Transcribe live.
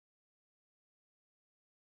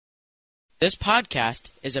This podcast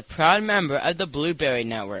is a proud member of the Blueberry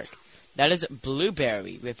Network. That is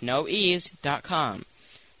Blueberry with no ease.com.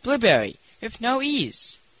 Blueberry with no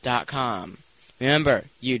ease.com. Remember,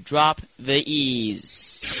 you drop the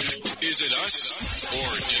ease. Is it us? Or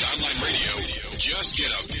did online radio just get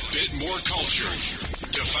a bit more cultured?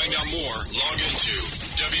 To find out more, log into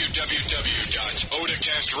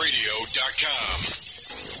www.odacastradio.com.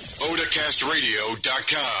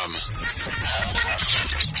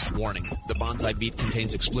 odacastradio.com. Warning, the Bonsai Beat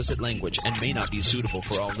contains explicit language and may not be suitable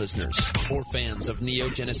for all listeners or fans of Neo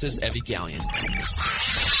Genesis Evangelion.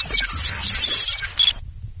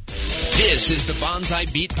 This is the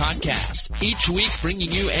Bonsai Beat Podcast, each week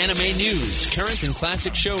bringing you anime news, current and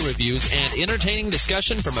classic show reviews, and entertaining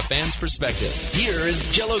discussion from a fan's perspective. Here is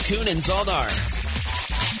Jellokun Zaldar.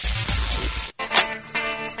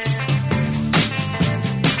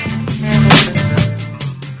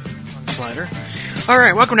 Slider.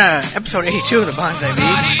 Alright, welcome to episode 82 of the Bonsai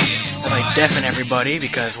Beat. As I deafen everybody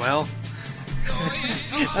because, well,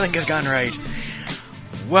 nothing has gone right.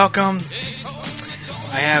 Welcome.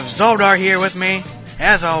 I have Zaldar here with me,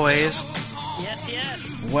 as always.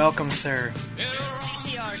 Yes. Welcome, sir.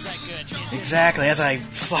 CCR is that good? Exactly. As I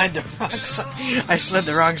slid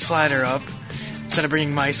the wrong slider up instead of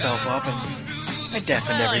bringing myself up, and I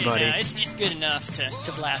deafened everybody. You know, it's good enough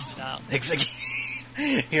to blast it out. Exactly.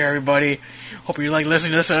 Here, everybody. Hope you like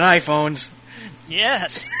listening to this on iPhones.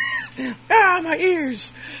 Yes. My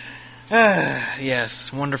ears.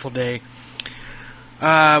 Yes, wonderful day.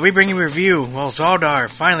 We bring you a review. Well, Zaldar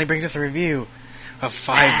finally brings us a review of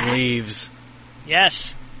 5 Leaves.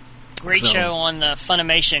 Yes. Great show on the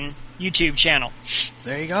Funimation YouTube channel.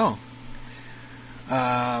 There you go.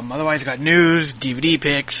 Otherwise, I got news, DVD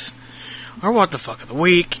picks, or what the fuck of the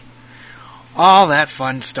week. All that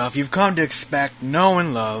fun stuff you've come to expect, know,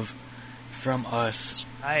 and love from us.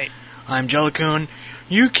 Right. I'm Jellokun.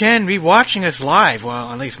 You can be watching us live.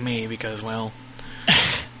 Well, at least me, because, well...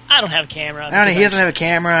 I don't have a camera. He doesn't have a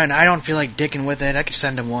camera, and I don't feel like dicking with it. I could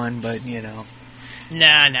send him one, but, you know.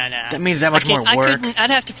 Nah. That means that much more work. I'd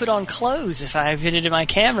have to put on clothes if I fitted in my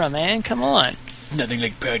camera, man. Come on. Nothing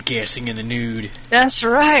like podcasting in the nude. That's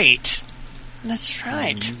right. You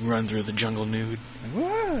run through the jungle nude.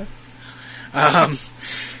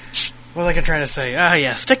 What was I trying to say?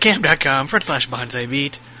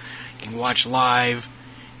 Stickcam.com/bonsaibeat. You can watch live.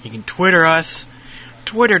 You can Twitter us.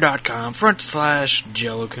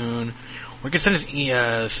 Twitter.com/Jellokun. Or you can send us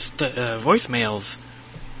voicemails.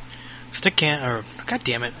 God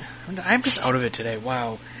damn it. I'm just out of it today.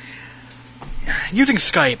 Wow. Using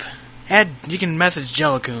Skype. You can message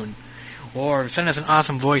Jellokun. Or send us an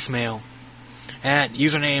awesome voicemail at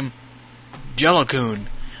username Jellokun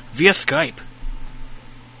via Skype.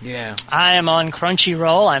 Yeah. I am on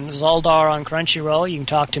Crunchyroll. I'm Zaldar on Crunchyroll. You can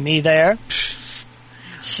talk to me there.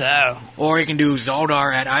 So. Or you can do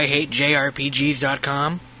Zaldar at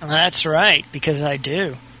IHateJRPGs.com. That's right, because I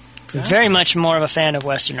do. Exactly. Very much more of a fan of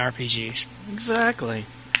Western RPGs. Exactly.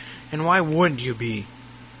 And why wouldn't you be?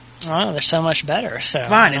 Oh, they're so much better. So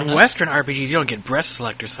come on, in Western RPGs, you don't get breast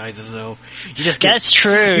selector sizes, though. You just get, that's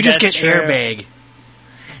true. You just get airbag.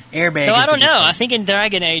 Airbag. No, I don't know. I think in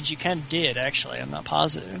Dragon Age you kind of did, actually. I'm not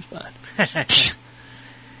positive, but.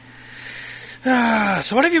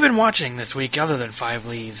 So what have you been watching this week other than 5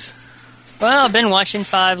 Leaves? Well, I've been watching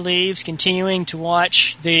 5 Leaves, continuing to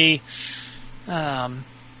watch the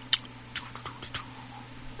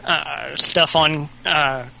stuff on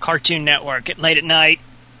Cartoon Network late at night.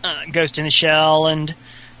 Ghost in the Shell and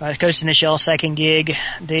Ghost in the Shell second gig,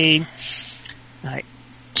 the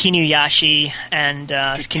Kinuyashi, and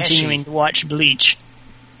continuing to watch Bleach.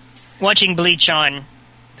 Watching Bleach on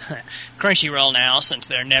Crunchyroll now, since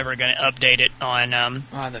they're never going to update it on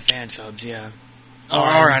the fan subs, yeah.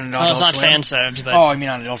 Or on Adult Swim. It's not fan subs, but... Oh, I mean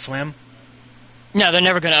on Adult Swim? No, they're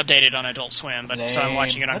never going to update it on Adult Swim, but so I'm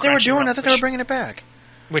watching it on Crunchyroll. I thought they were bringing it back.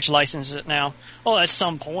 Which licenses it now? Well, at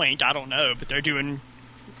some point, I don't know, but they're doing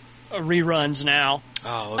reruns now.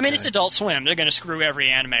 Oh, okay. I mean, it's Adult Swim. They're going to screw every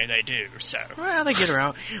anime they do, so... Well, they get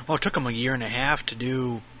around. Well, it took them a year and a half to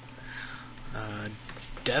do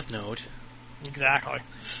Death Note. Exactly.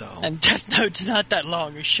 So. And Death Note's not that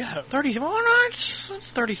long a show. 30. Well, no, it's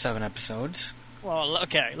 37 episodes. Well,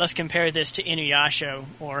 okay, let's compare this to Inuyasha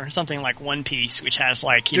or something like One Piece, which has,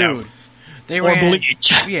 like, they or ran,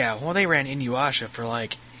 Bleach. Yeah, well, they ran Inuyasha for,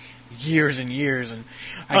 like, years and years. And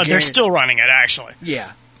they're still running it, actually.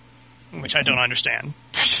 Yeah. Which I don't understand.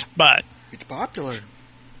 But it's popular.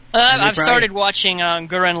 I've started watching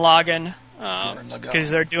Gurren Lagann,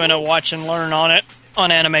 because they're doing a watch and learn on it on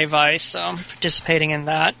Anime Vice, so I'm participating in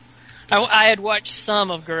that. I had watched some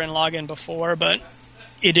of Gurren Lagann before, but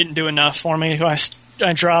it didn't do enough for me.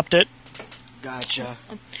 I dropped it. Gotcha.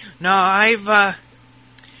 No, I've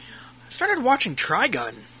started watching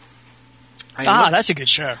Trigun. That's a good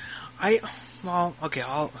show. I don't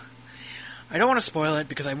want to spoil it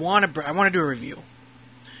because I want to do a review.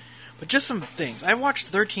 But just some things. I've watched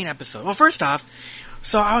 13 episodes. Well, first off,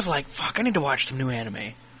 so I was like, fuck, I need to watch some new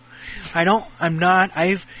anime.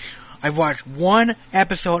 I've watched one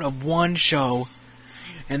episode of one show,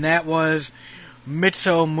 and that was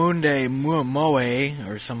Mitsu Munde Moe,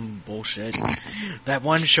 or some bullshit. That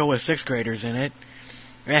one show with 6th graders in it.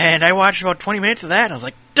 And I watched about 20 minutes of that, and I was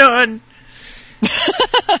like, done!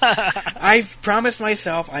 I've promised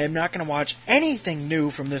myself I am not going to watch anything new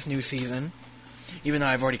from this new season, even though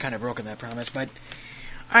I've already kind of broken that promise, but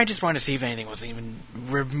I just wanted to see if anything was even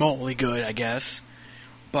remotely good, I guess.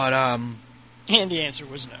 But, And the answer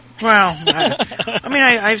was no. Well,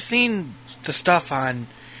 I've seen the stuff on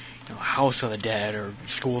House of the Dead, or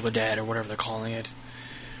School of the Dead, or whatever they're calling it.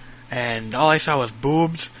 And all I saw was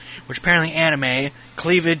boobs, which apparently anime,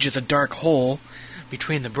 cleavage is a dark hole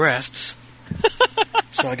between the breasts.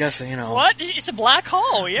 So I guess, What? It's a black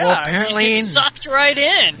hole, yeah. Well, apparently... You just get sucked right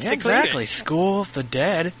in. Yeah, exactly. School of the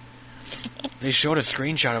Dead. They showed a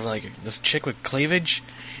screenshot of, this chick with cleavage.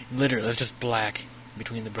 Literally, it's just black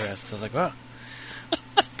between the breasts. I was like, oh.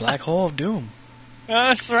 Black hole of doom.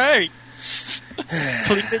 That's right.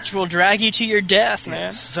 Cleavage will drag you to your death, man.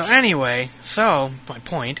 Yes. So anyway, my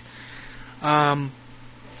point. I'm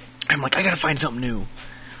like, I gotta find something new.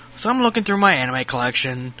 So I'm looking through my anime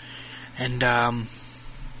collection, and I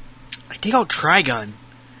take out Trigun,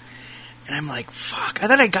 and I'm like, fuck. I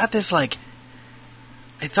thought I got this I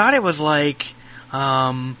thought it was like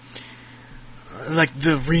the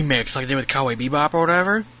remix, like they did with Cowboy Bebop or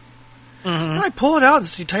whatever. Mm-hmm. And I pull it out,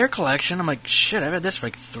 this entire collection. I'm like, shit, I've had this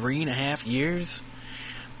for 3.5 years.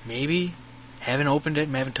 Maybe. Haven't opened it,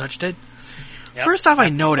 haven't touched it. Yep. First off, I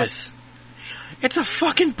notice it's a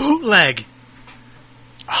fucking bootleg.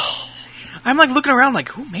 Oh. I'm looking around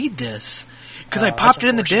who made this? Because I popped it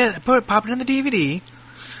in the popped it in the DVD,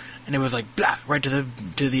 and it was blah, right to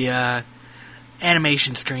the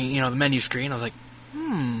animation screen, the menu screen. I was like,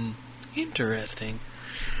 interesting.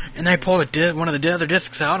 And then I pulled one of the other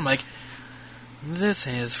discs out. I'm like, this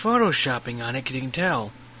has photoshopping on it, because you can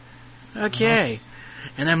tell. Okay. Uh-huh.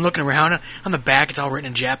 And then I'm looking around. On the back, it's all written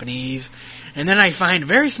in Japanese. And then I find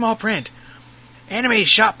very small print. Anime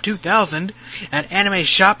Shop 2000 at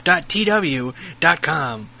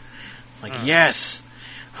animeshop.tw.com. Like, yes.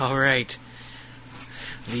 All right.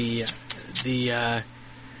 The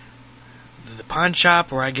pawn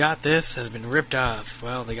shop where I got this has been ripped off.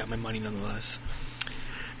 Well, they got my money nonetheless.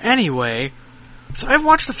 Anyway, so I've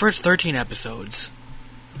watched the first 13 episodes.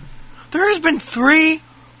 There has been 3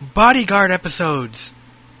 Bodyguard episodes.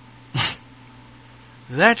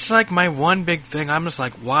 That's my one big thing. I'm just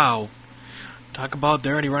like, wow. Talk about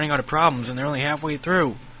they're already running out of problems and they're only halfway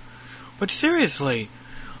through. But seriously,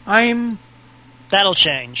 that'll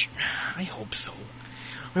change. I hope so.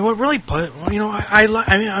 What really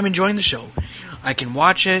I'm enjoying the show. I can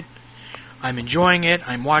watch it. I'm enjoying it.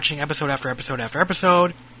 I'm watching episode after episode after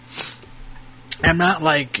episode. I'm not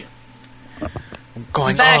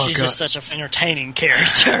going, Vash is just such an entertaining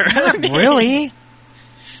character. Not really.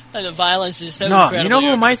 And the violence is so incredible. No, you know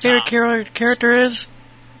who my favorite character is?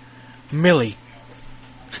 Millie.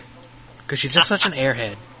 Because she's just such an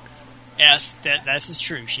airhead. Yes, that's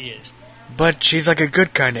true. She is. But she's a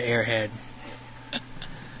good kind of airhead.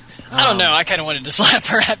 I don't know. I kind of wanted to slap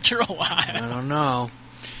her after a while. I don't know.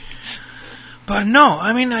 But no,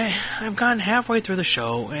 I've gotten halfway through the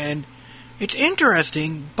show, and it's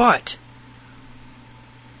interesting, but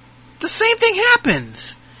the same thing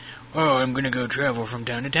happens. Oh, I'm going to go travel from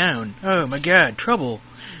town to town. Oh my god, trouble.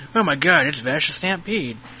 Oh my god, it's Vash's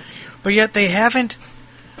Stampede. But yet they haven't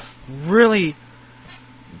really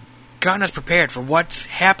gotten us prepared for what's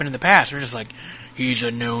happened in the past. They're just like, he's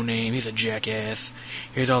a no-name, he's a jackass,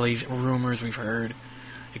 here's all these rumors we've heard,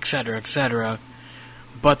 etc., etc.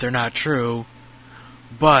 But they're not true.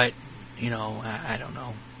 But, I don't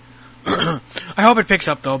know. I hope it picks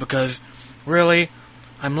up, though, because, really,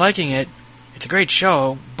 I'm liking it. It's a great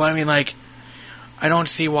show, but, I don't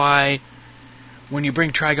see why, when you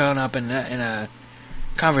bring Trigun up in a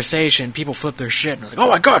conversation, people flip their shit and they're like, oh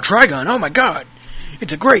my god, Trigun, oh my god,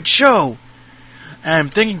 it's a great show. And I'm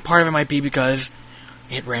thinking part of it might be because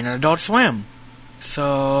it ran on Adult Swim.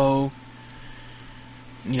 So,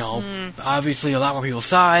 obviously a lot more people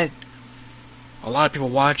saw it. A lot of people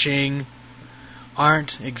watching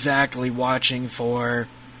aren't exactly watching for,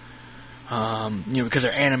 because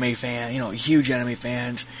they're anime fans, huge anime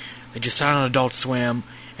fans. They just saw it on Adult Swim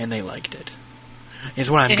and they liked it. is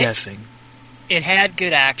what I'm guessing. It had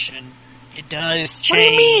good action. It does What do you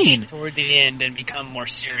change mean? toward the end and become more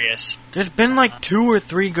serious. There's been like 2 or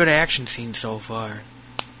 3 good action scenes so far.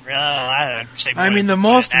 I'd say I mean, the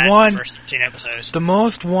more most than that one... in the first 15 episodes. The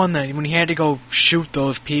most one that when he had to go shoot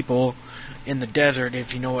those people in the desert,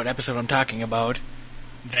 if you know what episode I'm talking about.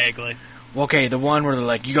 Vaguely. Okay, the one where they're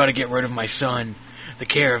like, you gotta get rid of my son. The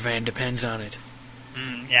caravan depends on it.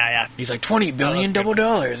 Yeah. He's like, $20 billion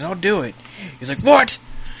dollars, and I'll do it. He's like, what?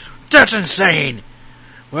 That's insane!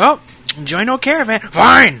 Well, join no caravan.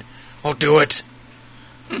 Fine! I'll do it.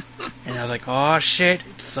 And I was like, oh shit,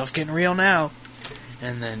 stuff's getting real now.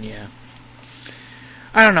 And then, yeah.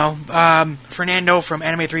 I don't know. Fernando from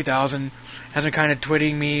Anime 3000 has been kind of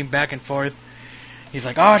tweeting me back and forth. He's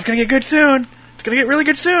like, oh, it's gonna get good soon. It's gonna get really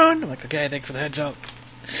good soon. I'm like, okay, thanks for the heads up.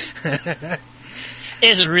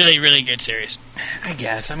 It's a really, really good series. I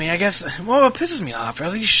guess. Well, what pisses me off are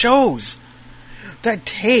these shows that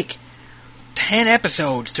take 10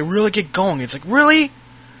 episodes to really get going. It's like, really?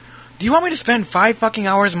 Do you want me to spend 5 fucking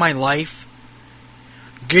hours of my life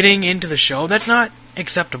getting into the show? That's not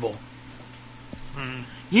acceptable.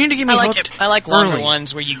 You need to give me hooked I like longer early.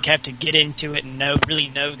 ones where you have to get into it and really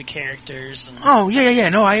know the characters. And, Oh, yeah.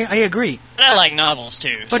 No, I agree. but I like novels,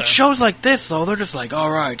 too. But so. shows like this, though, they're just like,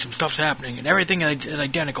 alright, some stuff's happening, and everything is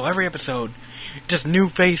identical. Every episode, just new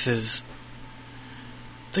faces.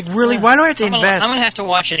 It's like, really? Why do I have to invest? I'm going to have to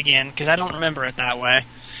watch it again, because I don't remember it that way.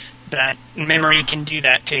 But memory can do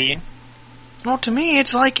that to you. Well, to me,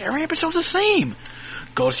 it's like every episode's the same.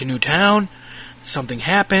 Goes to a new town, something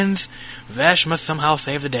happens, Vash must somehow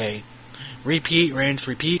save the day. Repeat, rinse,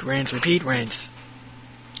 repeat, rinse, repeat, rinse.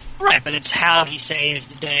 Right, but it's how he saves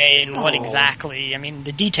the day and what Oh. exactly. I mean,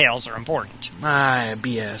 the details are important.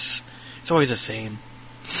 BS. It's always the same.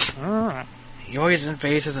 Alright. He always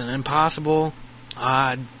faces an impossible,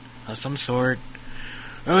 odd, of some sort.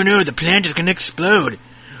 Oh no, the plant is gonna explode.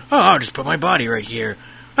 Oh, I'll just put my body right here.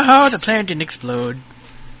 Oh, the plant didn't explode.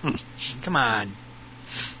 Come on.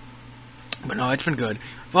 But no, it's been good.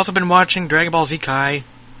 I've also been watching Dragon Ball Z Kai.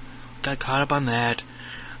 Got caught up on that.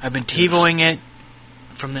 I've been TiVoing it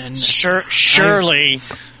from the... Surely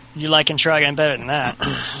you like Trigun better than that.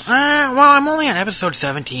 Well, I'm only on episode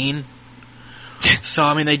 17. So,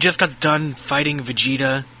 I mean, they just got done fighting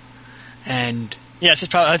Vegeta, and... Yes,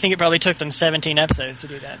 I think it probably took them 17 episodes to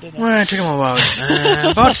do that, didn't it? Well, it took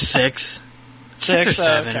them about 6. 6 or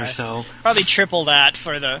 7 or so. Probably triple that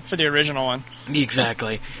for the original one.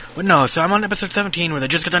 Exactly. But no, so I'm on episode 17 where they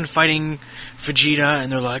just got done fighting Vegeta,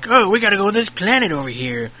 and they're like, oh, we gotta go to this planet over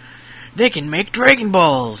here. They can make Dragon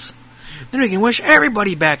Balls. Then we can wish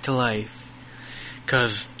everybody back to life.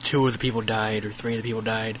 Because 2 of the people died, or 3 of the people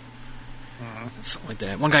died. Something like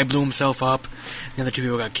that. One guy blew himself up, the other 2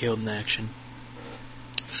 people got killed in action.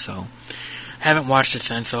 So, haven't watched it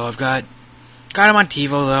since, so I've got him on TiVo,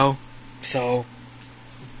 though. So,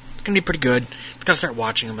 it's gonna be pretty good. Just gotta start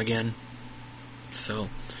watching them again. So,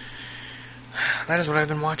 that is what I've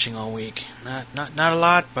been watching all week. Not a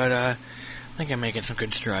lot, but I think I'm making some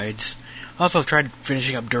good strides. Also tried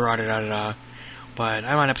finishing up Durada, but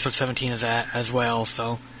I'm on episode 17 as well,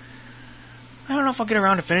 so I don't know if I'll get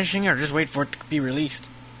around to finishing it or just wait for it to be released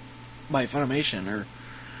by Funimation or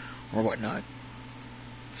whatnot.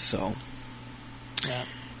 So, Yeah.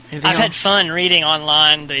 anything I've else? had fun reading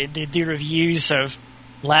online the reviews of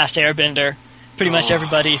Last Airbender. Pretty much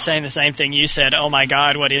everybody saying the same thing you said. Oh my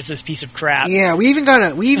god, what is this piece of crap? Yeah, we even got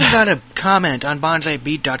a comment on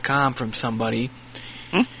bonsaibeat.com from somebody,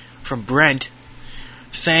 from Brent,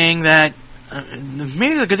 saying that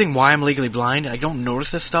maybe the good thing why I'm legally blind, I don't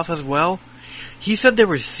notice this stuff as well. He said there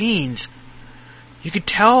were scenes you could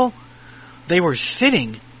tell they were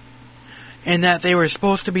sitting, and that they were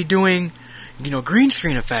supposed to be doing, green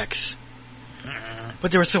screen effects. But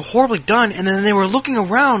they were so horribly done, and then they were looking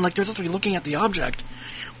around like they were supposed to be looking at the object,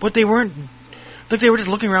 but they weren't. Like they were just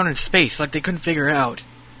looking around in space, like they couldn't figure it out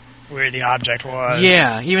Where the object was.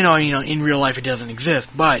 Yeah, even though in real life it doesn't exist,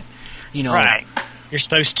 but Right. You're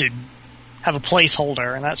supposed to have a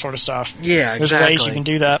placeholder and that sort of stuff. Yeah, There's exactly. ways you can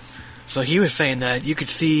do that. So he was saying that you could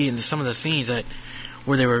see in some of the scenes that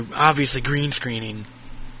where they were obviously green screening,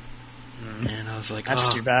 and I was like, That's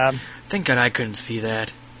too bad. Thank God I couldn't see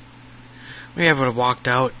that. Maybe I would have walked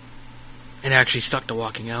out and actually stuck to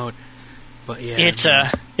walking out. But yeah, It's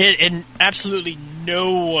it absolutely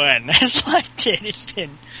no one has liked it. It's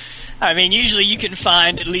been. I mean, usually you can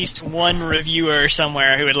find at least one reviewer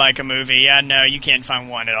somewhere who would like a movie. Yeah, no, you can't find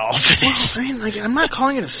one at all for this. I mean, I'm not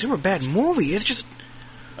calling it a super bad movie. It's just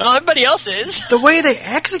Well, everybody else is. the way they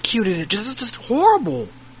executed it is just horrible.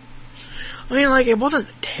 I mean, it wasn't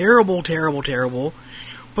terrible,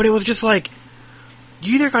 but it was just like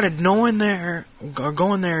You either gotta go in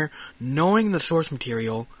there knowing the source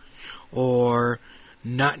material, or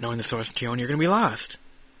not knowing the source material, and you're gonna be lost.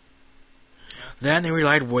 Then they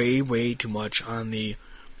relied way too much on the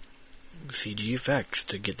CG effects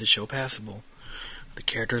to get the show passable. The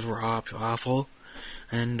characters were awful,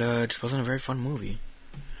 and it just wasn't a very fun movie.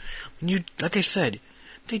 And like I said,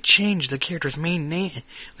 they changed the character's main name,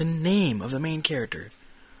 the name of the main character.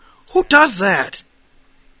 Who does that?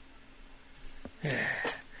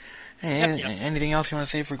 Anything else you want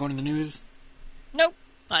to say before going to the news? Nope.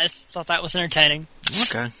 I just thought that was entertaining.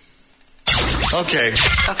 Okay.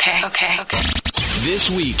 This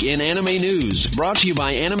week in Anime News, brought to you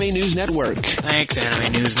by Anime News Network. Thanks,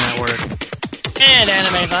 Anime News Network. And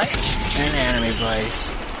Anime Vice. And Anime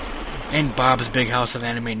Vice. And Bob's Big House of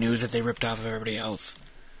Anime News that they ripped off of everybody else.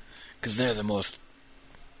 Because they're the most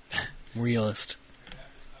realist.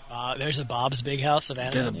 There's a Bob's Big House of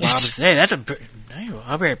Anime There's a News. Bob's... Hey, that's a...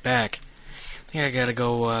 I'll be right back. I think I gotta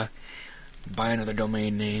go buy another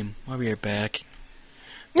domain name. I'll be right back.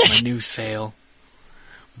 My new sale.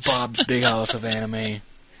 Bob's Big House of Anime.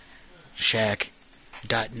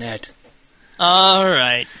 Shack.net.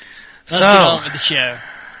 Alright. Let's get on with the show.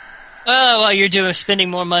 Oh, while you're spending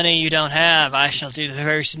more money you don't have, I shall do the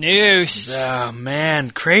first news. Oh,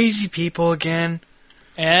 man. Crazy people again.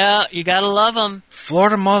 Yeah, you gotta love them.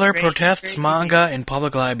 Florida mother Crazy, protests crazy manga in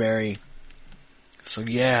public library. So,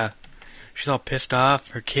 yeah. She's all pissed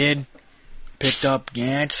off. Her kid picked up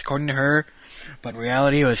Gantz, according to her. But in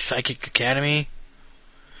reality, it was Psychic Academy.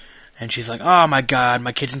 And she's like, oh my god,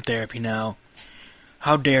 my kid's in therapy now.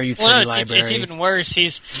 How dare you, city library? It's even worse.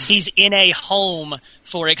 He's in a home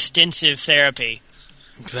for extensive therapy.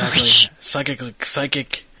 Exactly.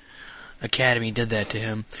 Psychic Academy did that to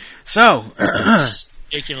him. So,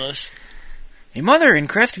 ridiculous. A mother in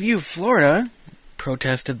Crestview, Florida,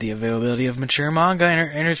 protested the availability of mature manga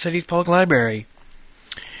in her city's public library,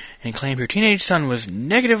 and claimed her teenage son was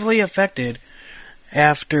negatively affected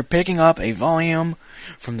after picking up a volume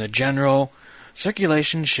from the general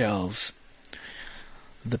circulation shelves.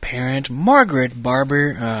 The parent, Margaret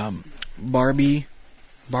Barbary,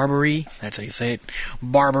 that's how you say it,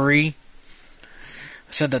 Barbary,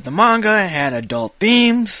 said that the manga had adult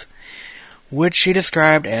themes, which she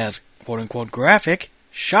described as quote-unquote graphic,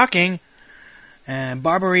 shocking, and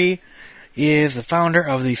Barbary is the founder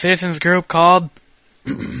of the citizens group called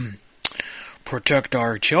Protect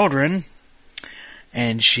Our Children,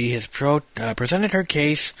 and she has presented her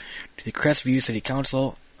case to the Crestview City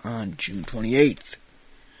Council on June 28th.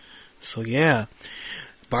 So yeah,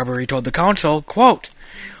 Barbary told the council, quote,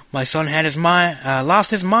 my son had lost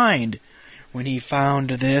his mind when he found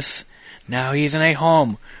this. Now he's in a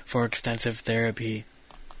home for extensive therapy.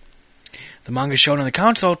 The manga shown in the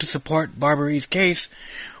council to support Barbary's case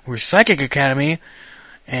were Psychic Academy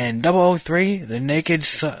and 003, The Naked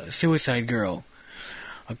Suicide Girl.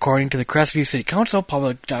 According to the Crestview City Council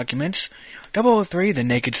public documents, 003, The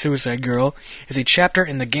Naked Suicide Girl, is a chapter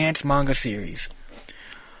in the Gantz manga series.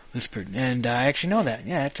 And I actually know that.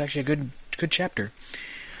 Yeah, it's actually a good chapter.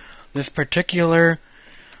 This particular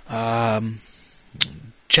this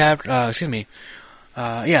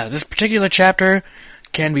particular chapter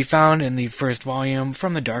can be found in the first volume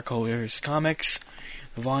from the Dark Horse Comics.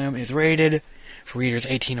 The volume is rated for readers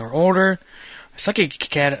 18 or older. Psychic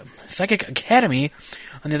Academy,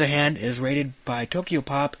 on the other hand, is rated by Tokyo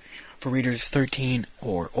Pop for readers 13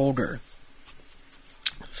 or older.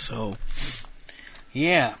 So,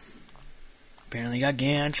 yeah. Apparently got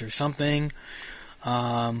Gantz or something.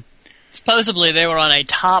 Supposedly they were on a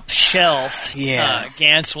top shelf. Yeah.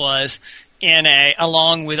 Gantz was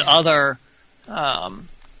along with other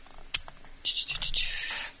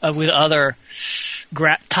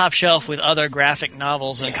top shelf with other graphic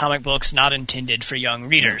novels and comic books not intended for young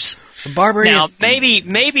readers. So Barbary now maybe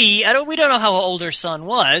we don't know how old her son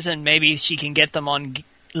was, and maybe she can get them on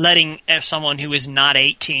letting someone who is not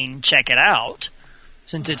 18 check it out,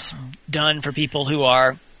 since it's done for people who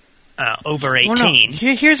are over 18. Well,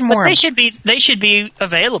 no. Here's more. But they should be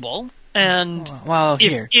available. And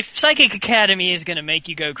if Psychic Academy is going to make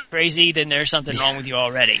you go crazy, then there's something wrong with you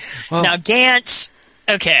already. Well, now Gantz,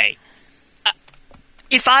 okay.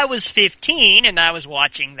 If I was 15 and I was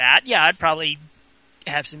watching that, yeah, I'd probably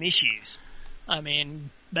have some issues. I mean,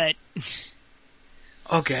 but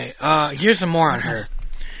okay. Here's some more on her.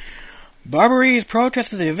 Barbary has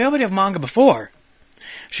protested the availability of manga before.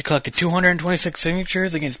 She collected 226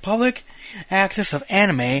 signatures against public access of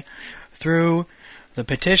anime through the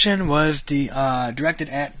petition was directed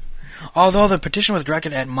at. Although the petition was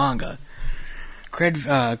directed at manga,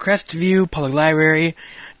 Crestview Public Library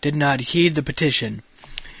did not heed the petition,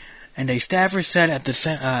 and a staffer said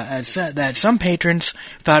that some patrons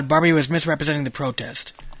thought Barbary was misrepresenting the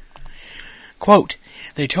protest. Quote,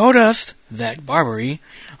 they told us that Barbary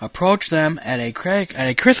approached them at a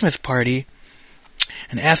Christmas party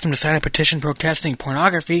and asked them to sign a petition protesting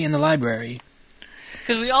pornography in the library.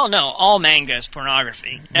 Because we all know all manga is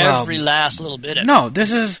pornography. Well, every last little bit of it. No,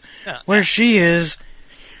 this is where she is.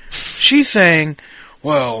 She's saying,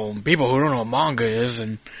 well, people who don't know what manga is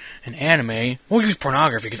and anime will use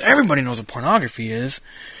pornography because everybody knows what pornography is.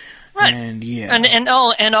 Right. And yeah. And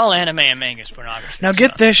all anime and manga is pornography. Now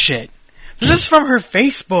get this shit. This is from her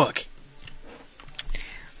Facebook.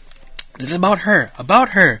 This is about her. About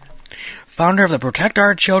her. Founder of the Protect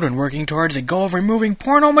Our Children, working towards the goal of removing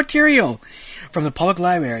porno material from the public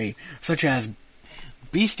library, such as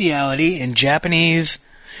bestiality in Japanese.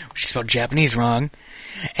 She spelled Japanese wrong.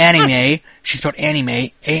 Anime. She spelled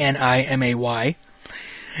anime. A-N-I-M-A-Y.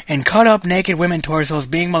 And cut up naked women torsos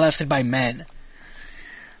being molested by men.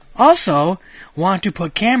 Also, want to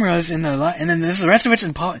put cameras in the and then the rest of it's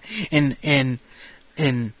in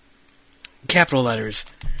capital letters.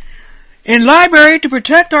 In library to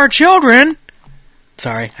protect our children.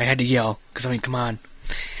 Sorry, I had to yell because come on.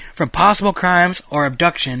 From possible crimes or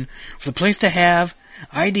abduction, for the police to have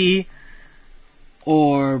ID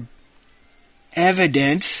or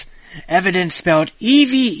evidence spelled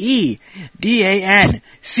EVEDANCEIF,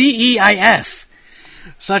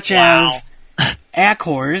 such as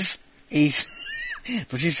ACORS,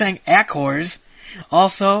 but she's saying ACORS,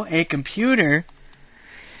 also a computer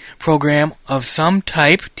program of some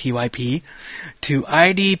type, TYP, to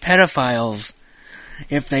ID pedophiles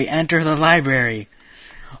if they enter the library.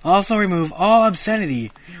 Also remove all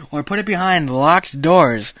obscenity or put it behind locked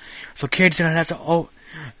doors so kids do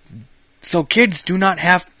not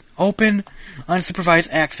have open, unsupervised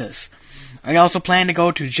access. I also plan to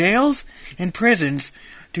go to jails and prisons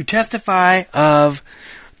to testify of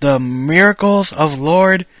the miracles of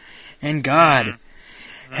Lord and God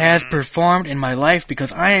has performed in my life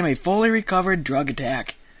because I am a fully recovered drug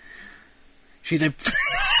addict. She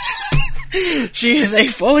is a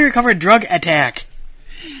fully recovered drug addict.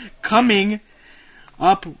 Coming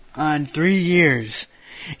up on 3 years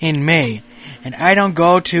in May, and I don't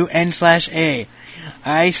go to N/A.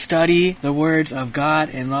 I study the words of God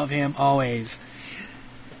and love Him always.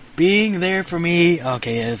 Being there for me.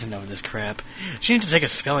 Okay, it doesn't know this crap. She needs to take a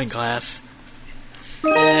spelling class.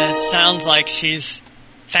 It sounds like she's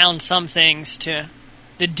found some things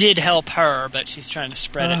that did help her, but she's trying to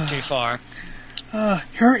spread it too far.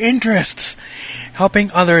 Her interests.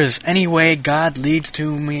 Helping others any way God leads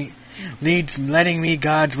letting me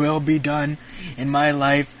God's will be done in my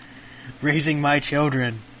life, raising my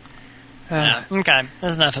children. Okay,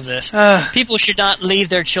 that's enough of this. People should not leave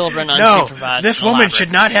their children unsupervised. No, this woman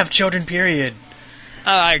should not have children, period.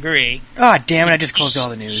 Oh, I agree. Oh, damn it, I just closed all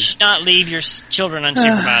the news. You should not leave your children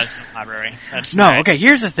unsupervised in the library. That's no, right. Okay,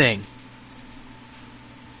 here's the thing.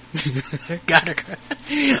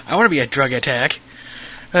 I want to be a drug attack.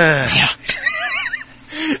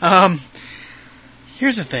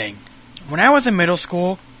 Here's the thing. When I was in middle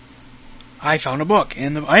school, I found a book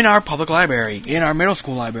in our public library, in our middle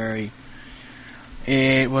school library.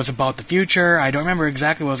 It was about the future. I don't remember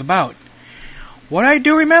exactly what it was about. What I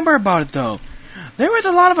do remember about it, though, there was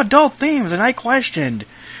a lot of adult themes, and I questioned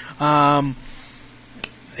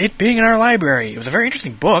it being in our library. It was a very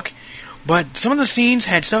interesting book, but some of the scenes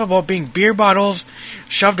had stuff about being beer bottles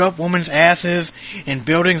shoved up women's asses and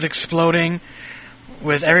buildings exploding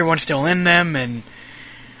with everyone still in them, and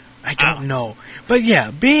I don't know. But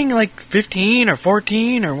yeah, being like 15 or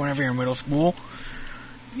 14 or whenever you're in middle school,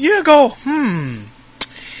 you go,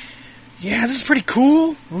 yeah, this is pretty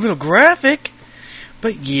cool, a little graphic,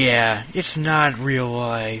 but yeah, it's not real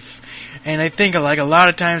life. And I think like a lot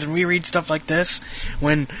of times when we read stuff like this,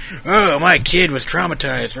 when, oh, my kid was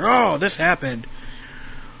traumatized, or oh, this happened,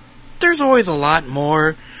 there's always a lot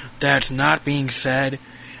more that's not being said,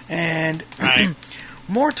 and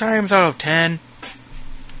more times out of 10,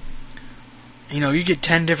 you get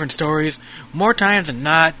 10 different stories, more times than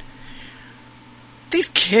not, these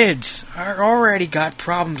kids are already got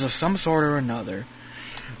problems of some sort or another.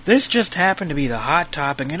 This just happened to be the hot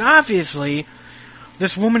topic, and obviously,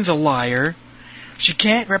 this woman's a liar. She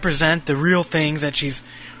can't represent the real things that she's,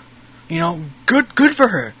 good for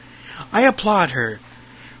her. I applaud her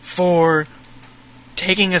for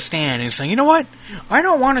taking a stand and saying, you know what? I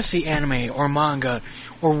don't want to see anime or manga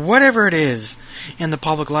or whatever it is in the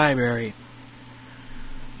public library.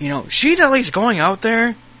 She's at least going out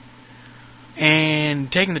there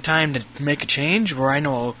and taking the time to make a change, where I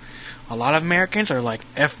know a lot of Americans are like,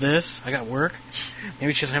 F this, I got work.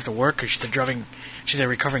 Maybe she doesn't have to work because she's a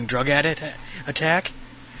recovering drug addict attack.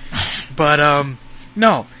 But,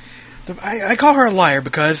 no. I call her a liar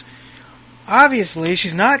because, obviously,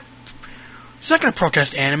 she's not going to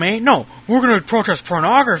protest anime. No, we're going to protest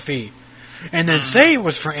pornography. And then say it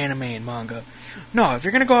was for anime and manga. No, if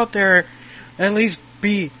you're going to go out there, at least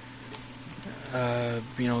be,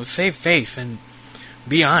 save face and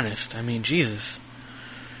be honest. I mean, Jesus.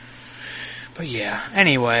 But yeah,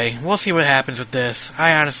 anyway, we'll see what happens with this.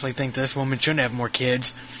 I honestly think this woman shouldn't have more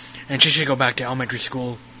kids, and she should go back to elementary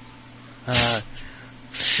school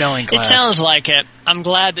spelling class. It sounds like it. I'm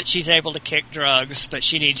glad that she's able to kick drugs, but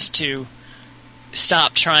she needs to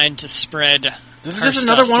stop trying to spread This is her just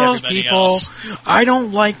another stuff one to of those everybody people, else. I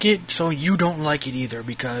don't like it, so you don't like it either,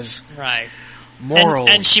 because Right. morals.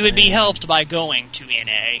 And she would be helped by going to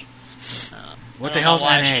NA. What the hell's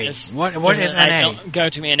NA? What is I NA? don't go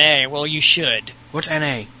to NA. Well, you should. What's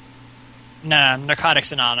NA? No,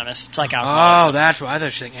 Narcotics Anonymous. It's like alcoholism. Oh, that's what I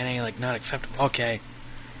thought you were saying. NA, like, not acceptable. Okay,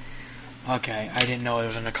 I didn't know it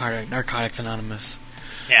was a Narcotics Anonymous.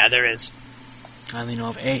 Yeah, there is. I only know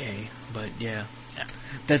of AA, but yeah. Yeah.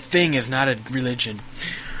 That thing is not a religion.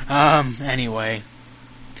 Anyway.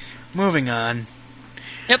 Moving on.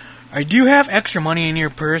 Yep. Do you have extra money in your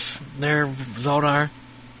purse there, Zaldar?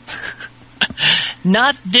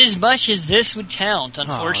 Not as much as this would count,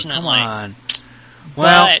 unfortunately. Oh, come on.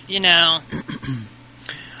 Well, but,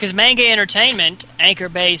 because Manga Entertainment, Anchor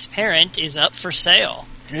Bay's parent, is up for sale.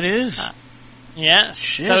 it is. Yes.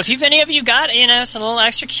 Shit. So if any of you got, some little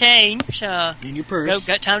extra change, In your purse.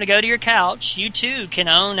 got time to go to your couch, you too can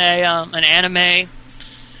own an anime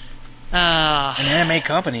An anime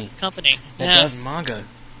company company. that does manga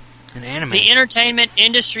and anime. The entertainment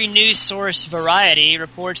industry news source Variety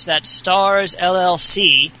reports that Stars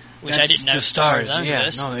LLC, which I didn't know the Stars Stars. owned Yeah,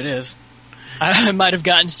 this. no, it is. I might have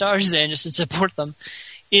gotten Stars then just to support them,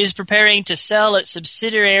 is preparing to sell its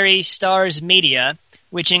subsidiary Stars Media,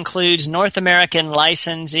 which includes North American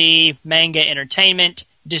licensee Manga Entertainment,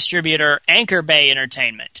 distributor Anchor Bay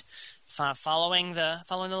Entertainment. Following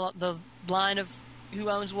the line of who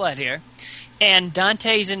owns what here. And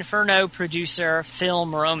Dante's Inferno producer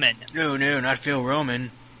Film Roman. No, not Phil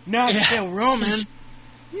Roman. Not Phil Roman.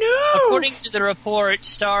 No! According to the report,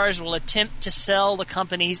 Stars will attempt to sell the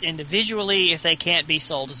companies individually if they can't be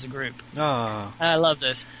sold as a group. Oh. I love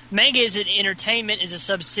this. Manga Entertainment is a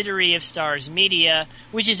subsidiary of Stars Media,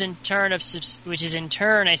 which is in turn a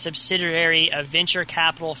subsidiary of venture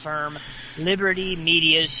capital firm Liberty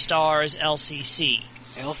Media's Stars LCC.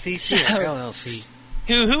 LCC or LLC?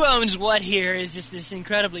 Who owns what here is just this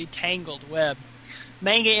incredibly tangled web.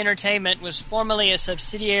 Manga Entertainment was formerly a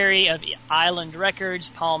subsidiary of Island Records,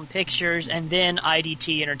 Palm Pictures, and then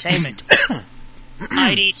IDT Entertainment.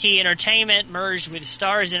 IDT Entertainment merged with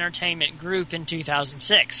Stars Entertainment Group in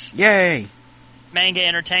 2006. Yay! Manga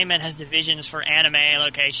Entertainment has divisions for anime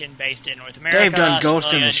location based in North America, They've done Ghost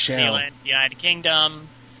Australia, in the New Shell. Zealand, United Kingdom,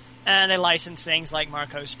 and they license things like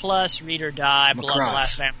Marcos Plus, Read or Die, Blood the Macross.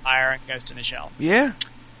 Last Vampire, and Ghost in the Shell. Yeah.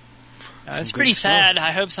 It's good pretty sad. stuff.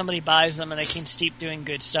 I hope somebody buys them and they can keep doing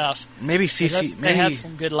good stuff. Maybe 'Cause CC. they have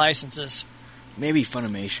some good licenses. Maybe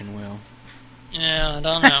Funimation will. Yeah, I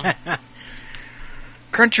don't know.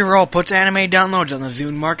 Crunchyroll puts anime downloads on the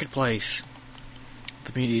Zune Marketplace.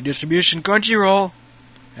 The media distribution Crunchyroll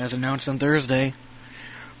has announced on Thursday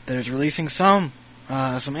that it's releasing some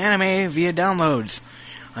anime via downloads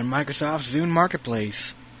on Microsoft's Zune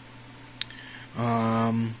Marketplace.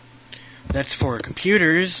 That's for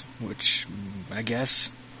computers, which I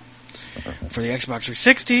guess for the Xbox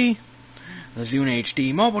 360, the Zune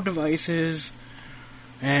HD mobile devices,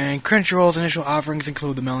 and Crunchyroll's initial offerings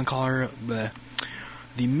include the Melancholy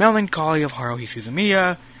of Haruhi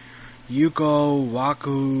Suzumiya, Yuko,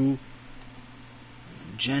 Waku,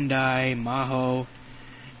 Jendai, Maho,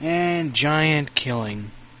 and Giant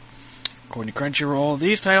Killing. According to Crunchyroll,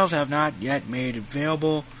 these titles have not yet made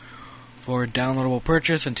available for downloadable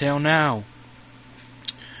purchase until now.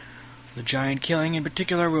 The Giant Killing in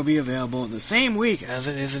particular will be available the same week as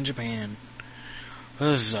it is in Japan.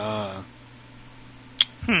 Huzzah.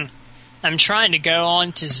 I'm trying to go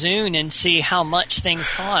on to Zune and see how much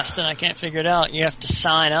things cost, and I can't figure it out. You have to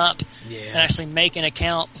sign up and actually make an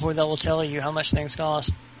account before they will tell you how much things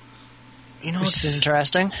cost. You know, Which is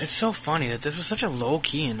interesting. It's so funny that this was such a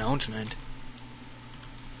low-key announcement.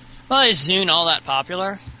 Well, is Zune all that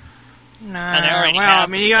popular? Nah, And they already well, have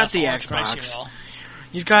I mean, the you got stuff the on Xbox. Crunchyroll.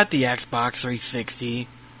 You've got the Xbox 360.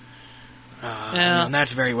 Yeah. And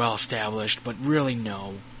that's very well established, but really,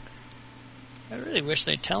 no. I really wish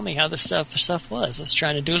they'd tell me how the stuff was. Let's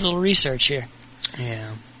try to do a little research here.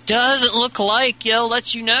 Yeah. doesn't look like they'll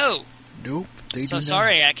let you know. Nope. They So do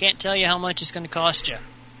sorry, I can't tell you how much it's going to cost you.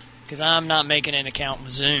 Because I'm not making an account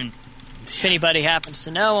with Zune. If anybody happens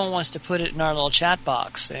to know and wants to put it in our little chat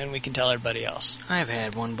box, then we can tell everybody else. not. I've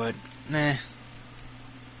had one, but nah.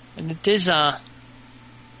 And it is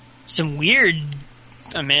some weird...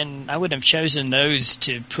 I mean, I wouldn't have chosen those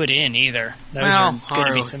to put in either. Those Well, are going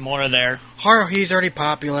to be Haru. some more there. He's already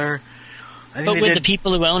popular. I think But they with did- the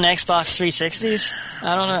people who own Xbox 360s,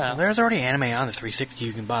 I don't know. There's already anime on the 360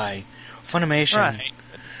 you can buy. Funimation. Right.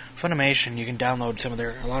 Funimation, you can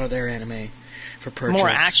download a lot of their anime for purchase. More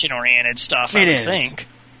action-oriented stuff, I It would is. think.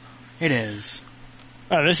 It is.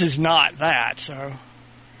 Oh, this is not that, so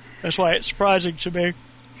that's why it's surprising to me.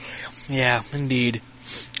 Yeah, indeed.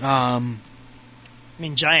 I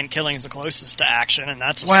mean, Giant Killing is the closest to action, and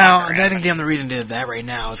that's a Well, soccer I think anime. the only reason they did that right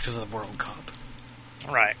now is because of the World Cup.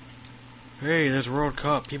 Right. Hey, there's World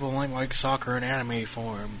Cup. People like soccer in anime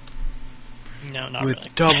form. No, not with really.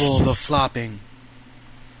 double the flopping.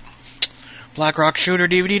 Black Rock Shooter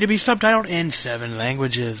DVD to be subtitled in 7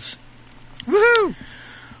 languages. Woohoo!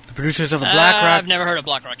 The producers of the Black Rock... I've never heard of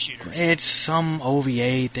Black Rock Shooters. It's some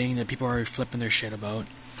OVA thing that people are flipping their shit about.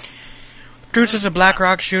 The producers of Black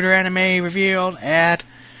Rock Shooter anime revealed at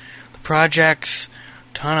the project's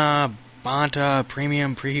Tana Banta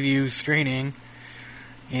premium preview screening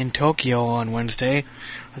in Tokyo on Wednesday.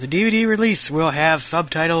 The DVD release will have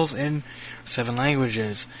subtitles in 7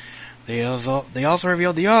 languages. They also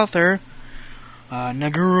revealed the author,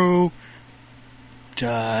 Naguru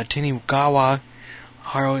Tinigawa,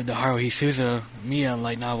 the Haruhi Suzuha Miya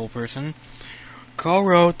light novel person,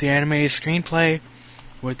 co-wrote the anime's screenplay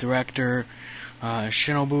with director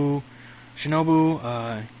Shinobu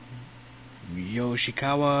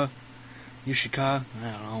Yoshika,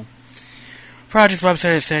 I don't know. Project's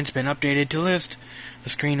website has since been updated to list the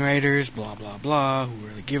screenwriters, blah blah blah, who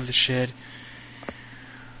really give the shit.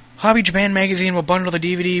 Hobby Japan magazine will bundle the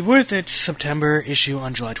DVD with its September issue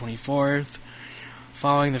on July 24th,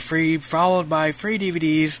 followed by free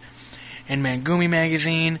DVDs in Mangumi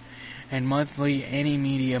magazine and monthly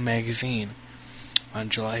Any-Media magazine on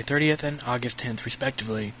July 30th and August 10th,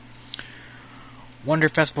 respectively. Wonder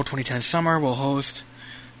Festival 2010 Summer will host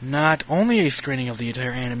not only a screening of the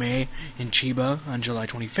entire anime in Chiba on July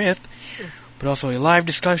 25th, but also a live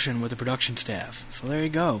discussion with the production staff. So there you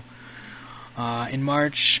go. In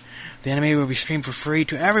March, the anime will be streamed for free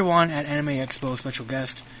to everyone at Anime Expo special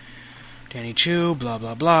guest Danny Chu, blah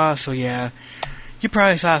blah blah. So yeah, you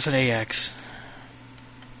probably saw us at AX.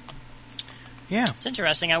 Yeah. It's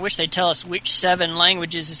interesting. I wish they'd tell us which 7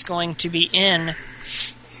 languages it's going to be in.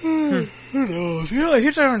 Who knows? You know,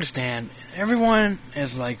 here's what I don't understand. Everyone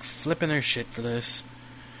is like flipping their shit for this.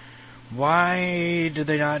 Why did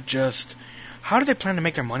they not just... How do they plan to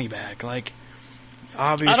make their money back? Like,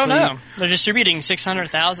 obviously... I don't know. They're distributing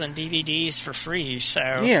 600,000 DVDs for free,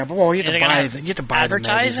 so... Yeah, but well, you have to buy have the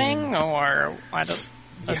advertising, magazine. or...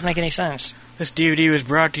 Doesn't make any sense. This DVD was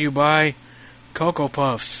brought to you by Cocoa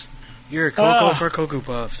Puffs. You're a Cocoa for Cocoa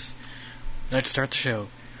Puffs. Let's start the show.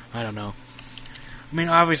 I don't know. I mean,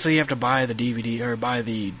 obviously you have to buy the DVD, or buy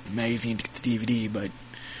the magazine to get the DVD, but...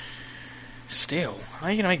 Still, how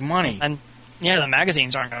are you going to make money? And, yeah, the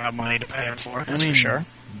magazines aren't going to have money to pay them for, that's for sure.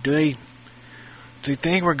 Do you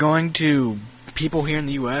think we're going to... People here in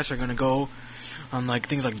the U.S. are going to go on like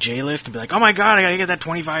things like J-List and be like, oh my god, I gotta get that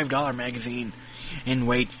 $25 magazine, and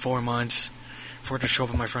wait 4 months for it to show up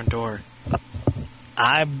at my front door?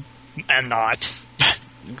 I am not.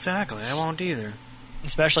 Exactly, I won't either.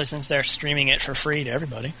 Especially since they're streaming it for free to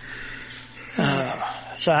everybody.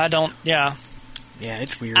 So I don't... Yeah. Yeah,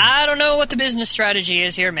 it's weird. I don't know what the business strategy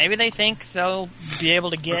is here. Maybe they think they'll be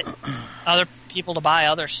able to get other people to buy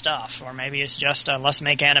other stuff. Or maybe it's just a let's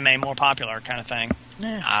make anime more popular kind of thing.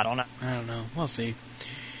 I don't know. I don't know. We'll see.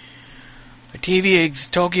 The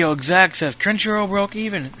TV Tokyo exec says Crunchyroll broke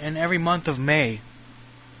even in every month of May.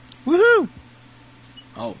 Woohoo!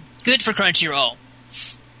 Oh. Good for Crunchyroll.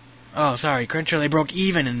 Oh, sorry. Crunchyroll, they broke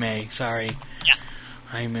even in May. Sorry. Yeah.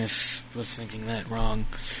 I was thinking that wrong.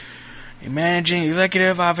 A managing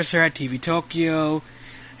executive officer at TV Tokyo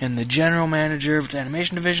and the general manager of its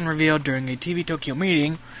animation division revealed during a TV Tokyo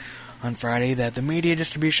meeting on Friday that the media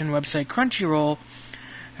distribution website Crunchyroll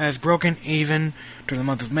has broken even during the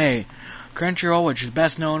month of May. Crunchyroll, which is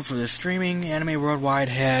best known for the streaming anime worldwide,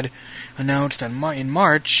 had announced in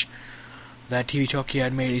March that TV Tokyo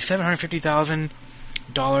had made a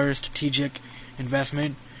 $750,000 strategic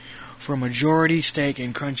investment for a majority stake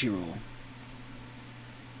in Crunchyroll.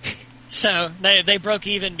 So they broke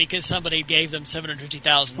even because somebody gave them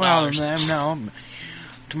 $750,000. Well, no.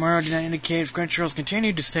 Tomorrow did not indicate if Crunchyroll's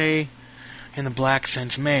continued to stay in the black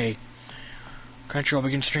since May. Crunchyroll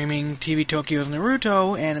began streaming TV Tokyo's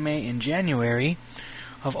Naruto anime in January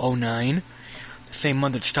of 2009. The same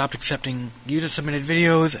month it stopped accepting user-submitted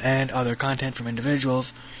videos and other content from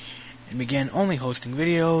individuals and began only hosting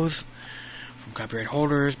videos from copyright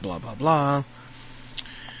holders, blah blah blah.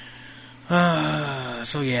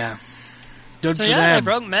 So yeah. Good for them. They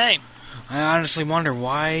broke May. I honestly wonder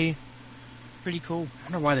why. Pretty cool. I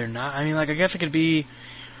wonder why they're not. I mean, like, I guess it could be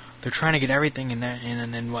they're trying to get everything in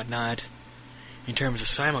and whatnot in terms of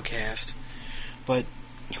simulcast. But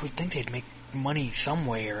you would think they'd make money some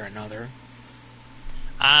way or another.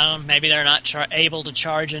 Maybe they're not able to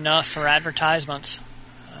charge enough for advertisements.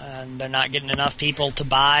 They're not getting enough people to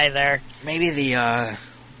buy their... Maybe the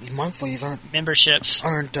monthlies aren't... Memberships.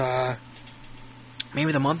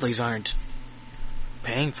 Maybe the monthlies aren't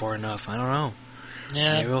paying for enough. I don't know.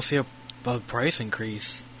 Yeah. Maybe we'll see a price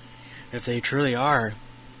increase if they truly are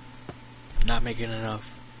not making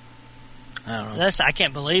enough. I don't know. I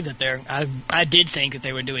can't believe that they're... I did think that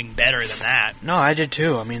they were doing better than that. No, I did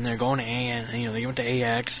too. I mean, they're going to they went to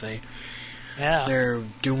AX. They're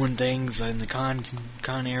doing things in the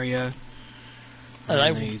con area.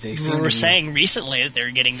 They were saying recently that they're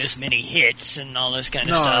getting this many hits and all this kind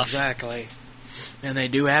of stuff. Exactly. And they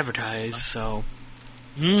do advertise, so...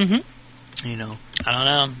 Mm-hmm. You know. I don't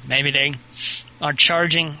know. Maybe they are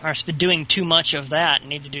doing too much of that and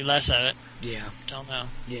need to do less of it. Yeah. Don't know.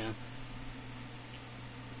 Yeah.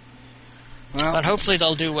 Well, but hopefully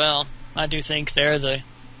they'll do well. I do think they're the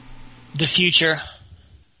future.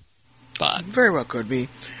 But very well could be.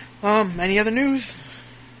 Any other news?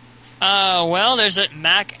 Well, there's a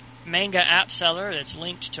manga app seller that's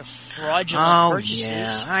linked to fraudulent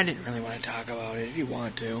purchases. Yeah. I didn't really want to talk about it. If you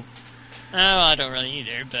want to. Oh, I don't really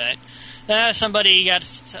either. But somebody got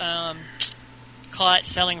caught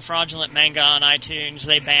selling fraudulent manga on iTunes.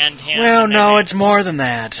 They banned him. Well, no, it's more than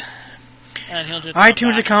that. And he'll just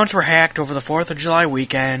iTunes accounts were hacked over the 4th of July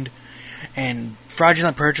weekend, and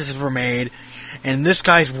fraudulent purchases were made. And this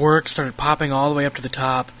guy's work started popping all the way up to the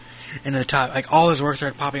top, all his work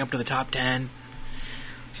started popping up to the top 10.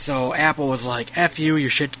 So Apple was like, F you, your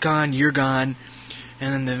shit's gone, you're gone.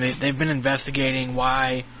 And then they've been investigating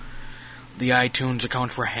why the iTunes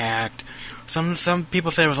accounts were hacked. Some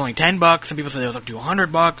people said it was only $10, some people said it was up to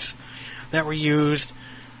 $100 that were used.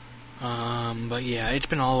 But yeah, it's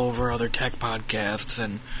been all over other tech podcasts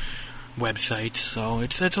and websites, so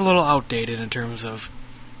it's a little outdated in terms of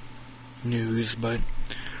news, but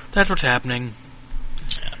that's what's happening.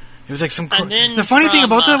 Yeah. It was like the funny thing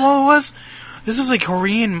about that was this was like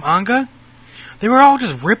Korean manga. They were all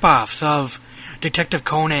just rip-offs of Detective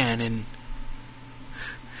Conan, and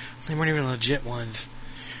they weren't even legit ones.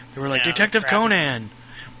 They were like Detective Conan,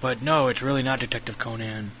 but no, it's really not Detective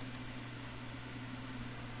Conan.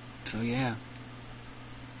 So yeah.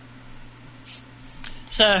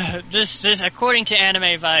 So this according to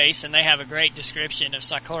Anime Vice, and they have a great description of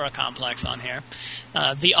Sakura Complex on here.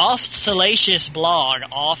 The oft-salacious blog,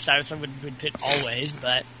 I would put always,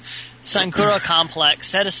 but Sakura Complex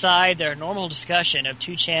set aside their normal discussion of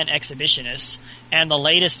 2chan exhibitionists and the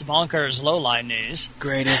latest bonkers lowline news.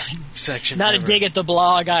 Greatest section Not ever. a dig at the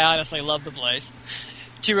blog, I honestly love the place.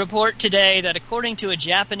 To report today that according to a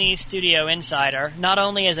Japanese studio insider, not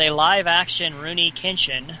only is a live-action Rurouni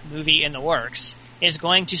Kenshin movie in the works, is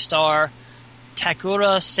going to star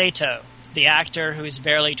Takura Sato, the actor who is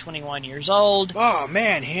barely 21 years old. Oh,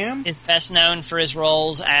 man, him? Is best known for his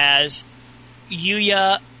roles as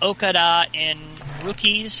Yuya Okada in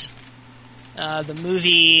Rookies, the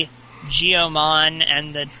movie Geomon,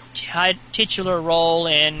 and the titular role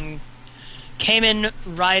in Kamen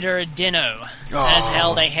Rider Dino. Has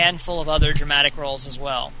held a handful of other dramatic roles as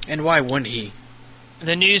well. And why wouldn't he?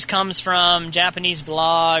 The news comes from Japanese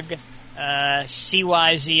blog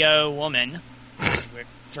CYZO Woman,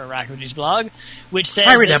 for Rakudi's blog, which says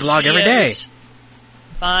I read that blog every day.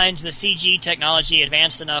 Finds the CG technology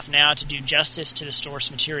advanced enough now to do justice to the source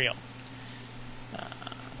material.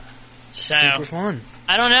 Super fun.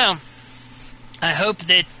 I don't know. I hope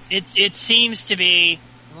that it seems to be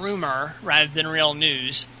rumor rather than real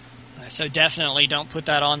news. So definitely don't put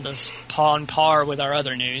that on par with our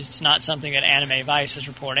other news. It's not something that Anime Vice is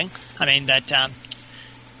reporting. I mean, that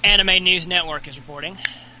Anime News Network is reporting.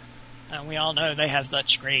 We all know they have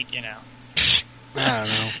such great, I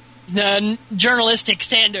don't know. Journalistic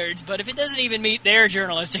standards. But if it doesn't even meet their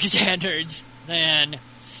journalistic standards, then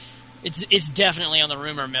it's definitely on the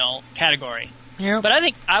rumor mill category. Yep. But I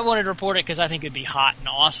think I wanted to report it because I think it'd be hot and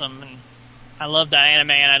awesome, and I love that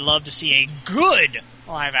anime, and I'd love to see a good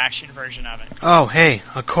live-action version of it. Oh, hey,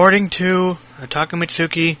 according to Taka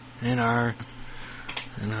Mitsuki in our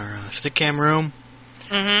in our stick cam room.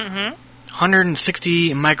 Mm-hmm.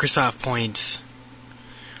 160 Microsoft points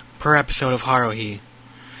per episode of Haruhi.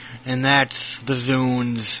 And that's the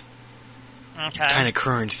Zune's kind of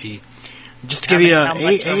currency. Just to give you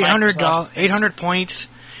 $800 points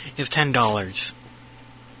is $10.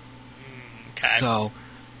 Okay. So,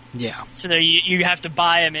 yeah. So you have to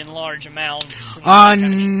buy them in large amounts.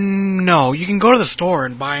 No. You can go to the store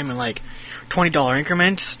and buy them in like $20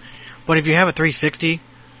 increments. But if you have a 360,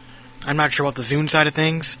 I'm not sure about the Zune side of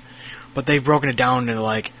things, but they've broken it down into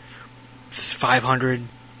like 500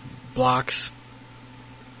 blocks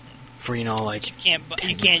for, like... You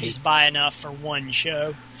can't just buy enough for one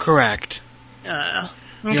show. Correct. Okay.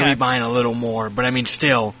 You'll be buying a little more, but I mean,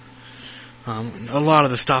 still, a lot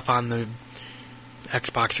of the stuff on the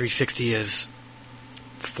Xbox 360 is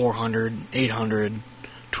 400, 800,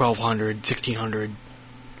 1200, 1600,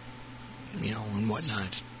 and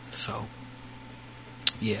whatnot. So,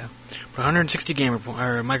 yeah. But 160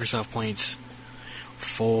 Microsoft points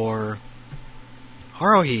for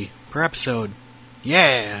Haruhi per episode.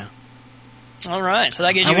 Yeah. All right, so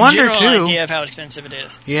that gives you a general idea of how expensive it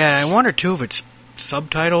is. Yeah, I wonder too if it's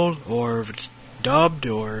subtitled or if it's dubbed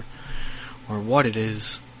or what it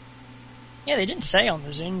is. Yeah, they didn't say on the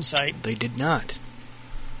Zune site. They did not.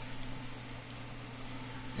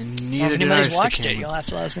 And Well, neither if did anybody's our watched stick it, camera. you'll have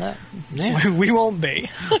to let us know. Yeah. So we won't be.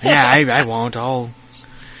 Yeah, I won't. I'll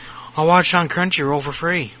watch it on Crunchyroll for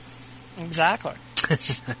free. Exactly.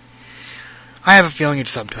 I have a feeling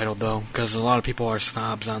it's subtitled though, because a lot of people are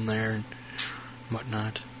snobs on there and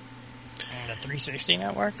whatnot. On the 360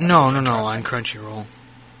 network? No, on Crunchyroll.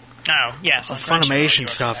 Oh, yes. The on Funimation Crunchyroll,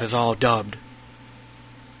 stuff is all dubbed.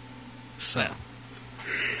 So.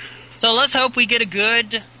 So let's hope we get a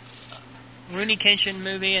good Rurouni Kenshin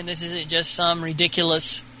movie, and this isn't just some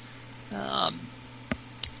ridiculous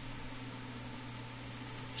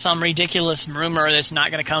rumor that's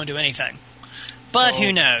not going to come to anything. But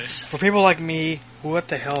who knows? For people like me, what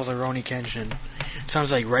the hell is a Rurouni Kenshin? It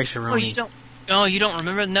sounds like Rice-A-Roni. You don't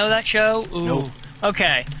know that show? Ooh. Nope.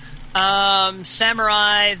 Okay.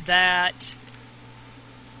 Samurai that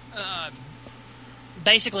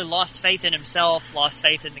basically lost faith in himself, lost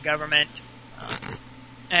faith in the government,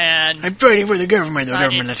 and I'm fighting for the government. The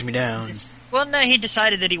government lets me down. Well, no, he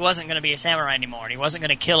decided that he wasn't going to be a samurai anymore, and he wasn't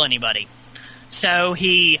going to kill anybody. So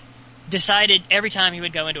he decided every time he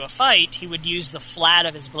would go into a fight, he would use the flat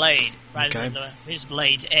of his blade rather than his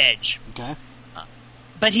blade's edge. Okay.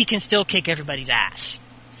 But he can still kick everybody's ass.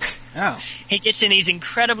 Oh. He gets in these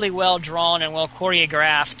incredibly well-drawn and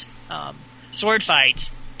well-choreographed sword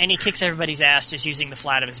fights, and he kicks everybody's ass just using the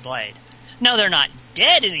flat of his blade. No, they're not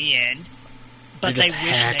dead in the end, but they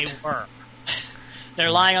wish they were.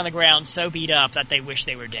 They're lying on the ground so beat up that they wish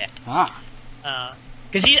they were dead.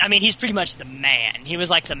 Because he's pretty much the man. He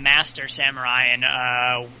was like the master samurai in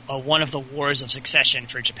one of the wars of succession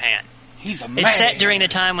for Japan. He's a man. It's set during the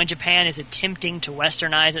time when Japan is attempting to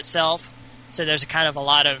westernize itself, so there's a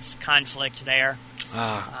lot of conflict there.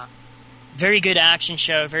 Very good action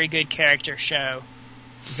show, very good character show.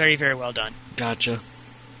 Very, very well done. Gotcha.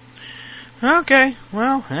 Okay,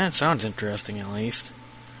 well, that sounds interesting at least.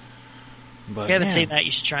 But if you haven't seen that,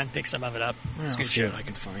 you should try and pick some of it up. I'll see what I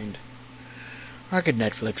can find. I could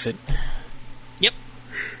Netflix it. Yep.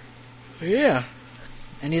 Yeah.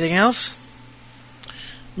 Anything else?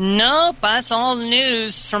 Nope, that's all the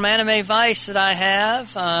news from Anime Vice that I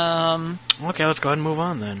have. Okay, let's go ahead and move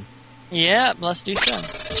on then. Yeah, let's do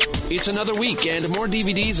so. It's another week, and more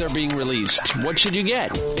DVDs are being released. What should you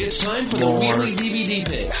get? It's time for the weekly DVD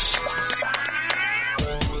picks.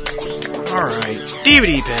 Alright,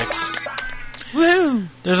 DVD picks. Woo!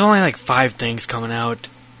 There's only like 5 things coming out.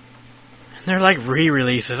 And they're like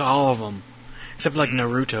re-releases, all of them. Except like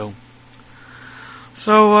Naruto.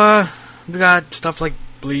 So, we got stuff like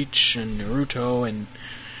Bleach and Naruto and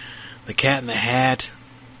The Cat in the Hat.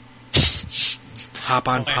 Hop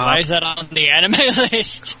on Pop. Why is that on the anime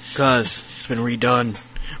list? Because it's been redone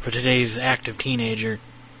for today's active teenager.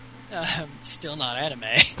 Still not anime.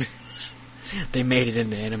 They made it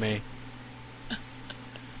into anime.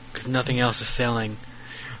 Because nothing else is selling.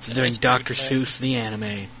 They're doing Dr. Seuss the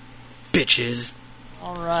anime. Bitches.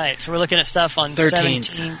 Alright, so we're looking at stuff on 13th.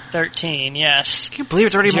 1713, yes. Can you believe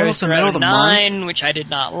it's already almost the middle of the 9, month? which I did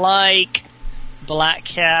not like. Black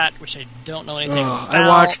Cat, which I don't know anything about. I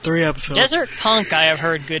watched 3 episodes. Desert Punk, I have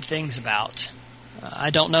heard good things about. I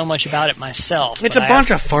don't know much about it myself. It's a bunch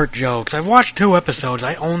of fart jokes. I've watched 2 episodes.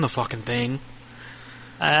 I own the fucking thing.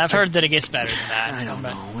 I've heard that it gets better than that. I don't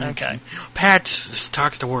know. Okay. Pat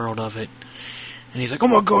talks the world of it. And he's like, oh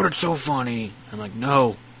my god, it's so funny. I'm like,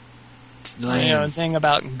 no. It's Lame. Thing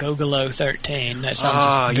about Gogolo 13. That sounds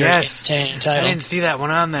Oh, a very yes. entertaining I title. didn't see that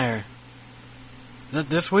one on there.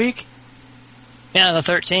 This week? Yeah, the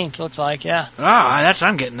 13th, looks like, yeah. Ah, that's what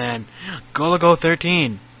I'm getting then. Golago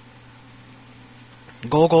 13.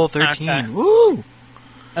 Golgo 13. Okay. Woo!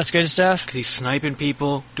 That's good stuff. Because he's sniping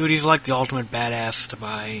people. Dude, he's like the ultimate badass to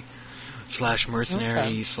buy. /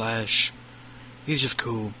 mercenary, / He's just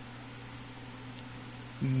cool.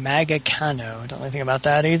 Magacano. Don't know anything about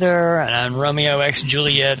that either. And Romeo X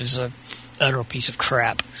Juliet is a utter piece of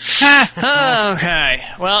crap. Okay.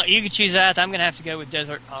 Well, you can choose that. I'm going to have to go with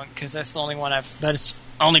Desert Punk because that's the only one but it's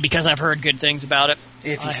only because I've heard good things about it.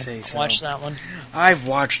 If you I say haven't so. watched that one. I've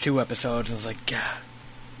watched 2 episodes and I was like, God,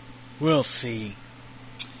 we'll see.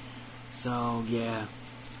 So, yeah.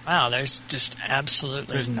 Wow, there's just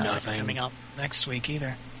absolutely There's nothing nothing. coming up next week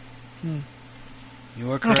either.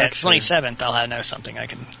 You are correct. Okay, sir. 27th, I'll know something I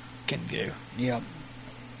can do. Yep.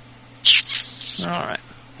 All right.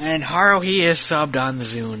 And Haruhi is subbed on the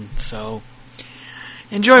Zune, so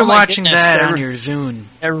enjoy Oh my watching goodness, that they're- on your Zune.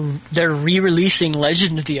 They're re-releasing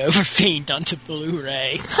Legend of the Overfiend onto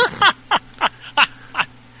Blu-ray. I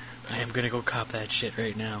am gonna go cop that shit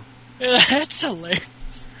right now. That's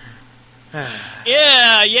hilarious.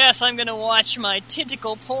 Yes, I'm gonna watch my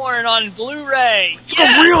tentacle porn on Blu-ray. Look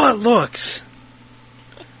how real it looks!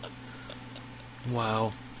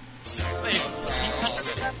 Wow. Wait,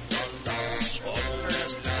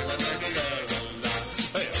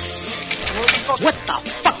 what the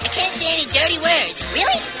fuck? You can't say any dirty words.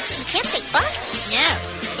 Really? So you can't say fuck? No.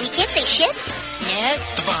 And you can't say shit? No.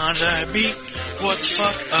 The Bonsai Beat, what the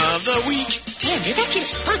fuck of the week? Damn, dude, that kid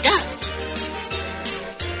is fucked up.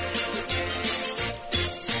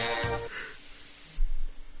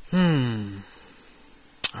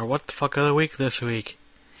 Or what the fuck of the week this week?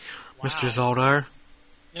 Mr. Zaldar?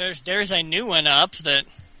 There's a new one up that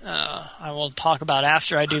I will talk about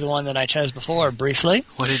after I do the one that I chose before briefly.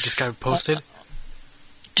 What, it just got posted?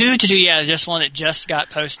 Yeah, just one that just got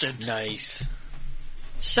posted. Nice.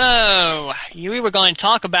 So, we were going to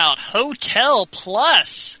talk about Hotel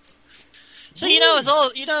Plus. So, it's all,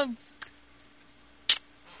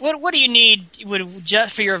 what do you need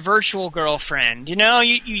just for your virtual girlfriend?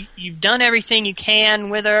 You've done everything you can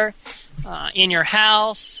with her in your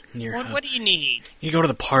house. What do you need? You go to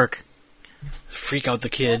the park. Freak out the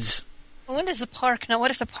kids. When does the park... Now, what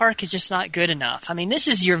if the park is just not good enough? I mean, this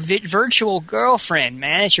is your virtual girlfriend,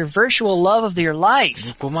 man. It's your virtual love of your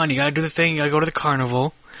life. Come on, you gotta do the thing. You gotta go to the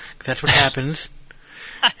carnival. 'Cause that's what happens.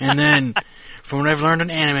 And then, from what I've learned in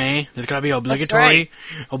anime, there's gotta be obligatory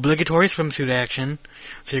swimsuit action.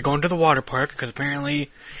 So you're going to the water park, because apparently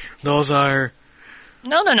those are...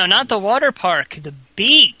 No, not the water park. The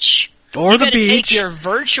beach. Or the You gotta beach. take your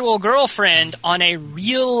virtual girlfriend on a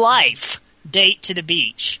real-life date to the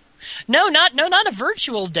beach. No, not a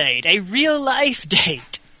virtual date. A real-life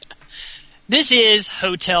date. This is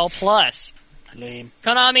Hotel Plus. Lame.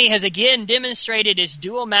 Konami has again demonstrated its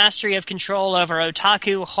dual mastery of control over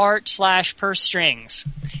otaku heart/purse strings.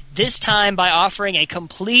 This time by offering a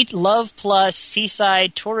complete Love Plus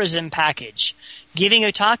seaside tourism package, giving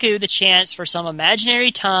otaku the chance for some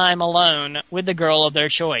imaginary time alone with the girl of their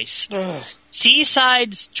choice.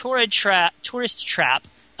 Seaside's tourist trap,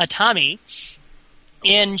 Atami,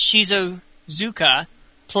 in Shizuoka,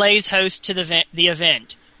 plays host to the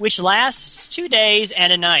event, which lasts 2 days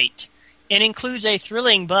and a night. It includes a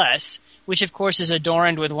thrilling bus, which of course is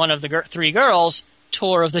adorned with one of the 3 girls,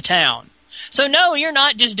 tour of the town. So no, you're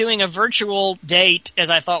not just doing a virtual date, as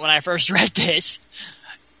I thought when I first read this,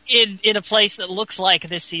 in a place that looks like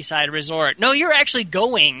this seaside resort. No, you're actually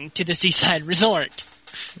going to the seaside resort.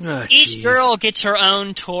 Oh, Each jeez. girl gets her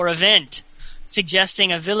own tour event,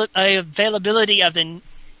 suggesting availability of the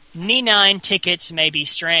Ni9 tickets may be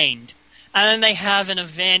strained. And then they have an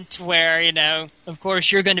event where, of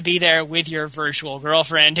course, you're going to be there with your virtual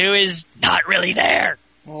girlfriend, who is not really there.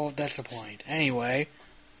 Well, that's the point. Anyway.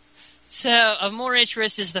 So, of more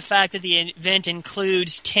interest is the fact that the event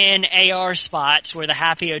includes 10 AR spots where the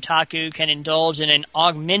happy otaku can indulge in an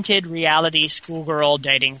augmented reality schoolgirl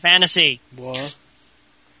dating fantasy. What?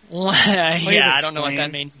 Yeah, I don't know what that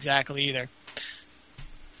explain. means exactly either.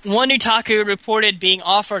 One otaku reported being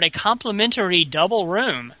offered a complimentary double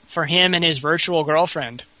room for him and his virtual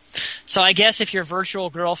girlfriend. So I guess if your virtual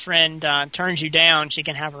girlfriend turns you down, she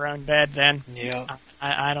can have her own bed then. Yeah.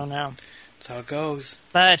 I don't know. That's how it goes.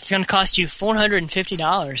 But it's going to cost you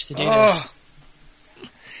 $450 to do this.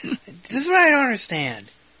 Oh. This is what I don't understand.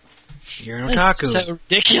 You're an otaku. That's so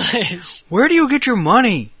ridiculous. Where do you get your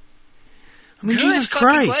money? I mean, Good Jesus fucking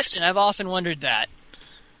Christ. question. I've often wondered that.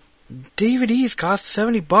 DVDs cost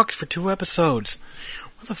 $70 for 2 episodes.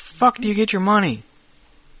 Where the fuck do you get your money?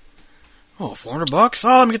 Oh, $400?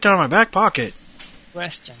 Oh, let me get that out of my back pocket.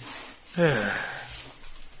 Question.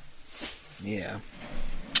 Yeah.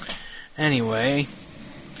 Anyway,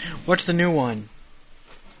 what's the new one?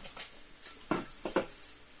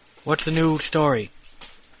 What's the new story?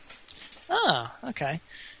 Oh, okay.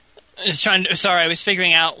 I was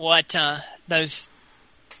figuring out what those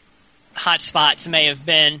hot spots may have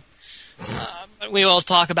been. But we will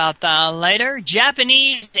talk about that later.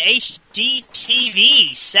 Japanese HD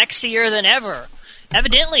TV, sexier than ever.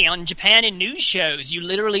 Evidently, on Japan and news shows, you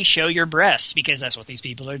literally show your breasts because that's what these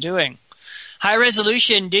people are doing.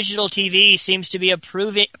 High-resolution digital TV seems to be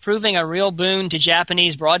proving a real boon to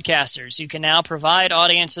Japanese broadcasters who can now provide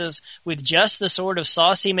audiences with just the sort of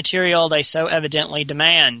saucy material they so evidently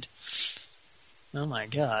demand. Oh my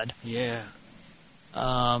god. Yeah.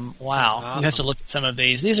 Wow. Awesome. You have to look at some of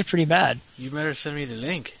these. These are pretty bad. You better send me the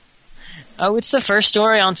link. Oh, it's the first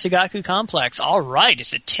story on Tsugaku Complex. All right,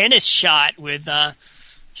 it's a tennis shot with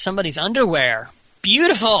somebody's underwear.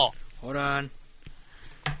 Beautiful. Hold on.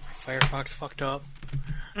 My Firefox fucked up.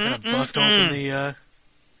 Gotta bust open the.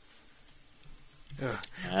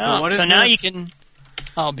 So what is so now this? you can.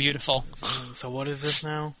 Oh, beautiful. So what is this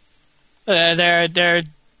now? They're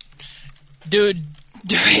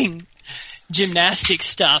doing gymnastic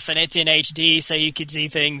stuff, and it's in HD, so you can see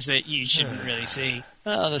things that you shouldn't really see.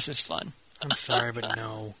 Oh, this is fun. I'm sorry, but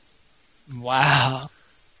no. Wow.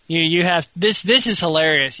 You have this is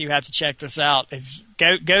hilarious. You have to check this out.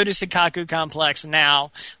 Go to Tsugaku Complex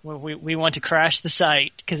now. We want to crash the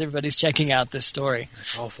site because everybody's checking out this story.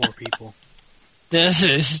 That's all 4 people. This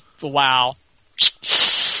is wow.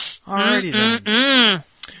 Alrighty then.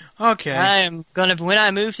 Okay. When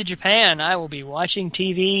I move to Japan, I will be watching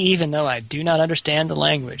TV even though I do not understand the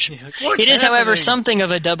language. Yeah, like, it is, happening? however, something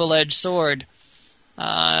of a double-edged sword.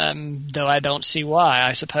 Though I don't see why.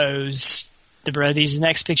 I suppose these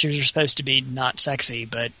next pictures are supposed to be not sexy,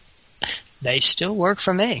 but they still work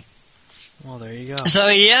for me. Well, there you go. So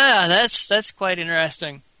yeah, that's quite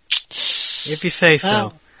interesting. If you say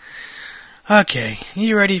so. Okay,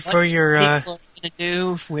 you ready for your? What people are going to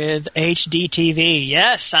do with HD TV?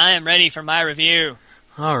 Yes, I am ready for my review.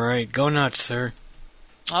 All right, go nuts, sir.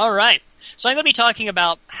 All right, so I'm going to be talking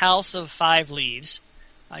about House of Five Leaves.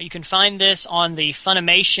 You can find this on the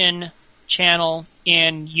Funimation channel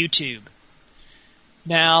in YouTube.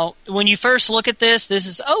 Now, when you first look at this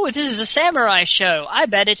is a samurai show. I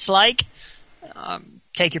bet it's like,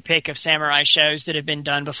 take your pick of samurai shows that have been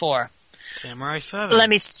done before. Samurai 7.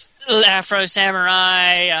 Afro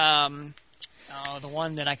Samurai, the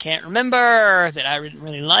one that I can't remember, that I didn't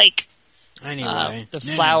really like. Anyway. The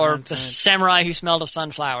samurai who smelled of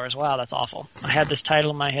sunflowers. Wow, that's awful. I had this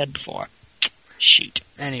title in my head before. Shoot.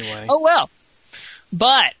 Anyway. Oh, well.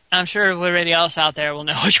 But I'm sure everybody else out there will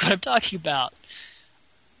know which one I'm talking about.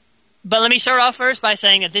 But let me start off first by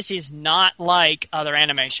saying that this is not like other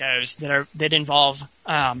anime shows that involve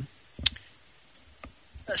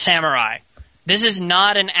samurai. This is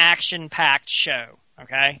not an action-packed show,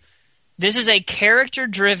 okay? This is a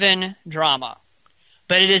character-driven drama,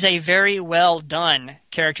 but it is a very well-done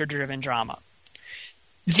character-driven drama.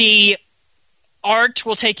 The art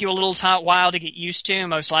will take you a little while to get used to,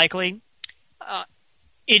 most likely.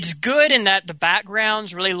 It's good in that the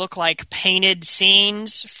backgrounds really look like painted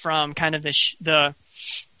scenes from kind of the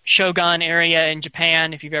Shogun area in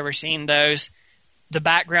Japan, if you've ever seen those. The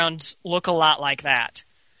backgrounds look a lot like that.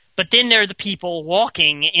 But then there are the people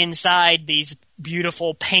walking inside these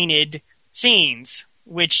beautiful painted scenes,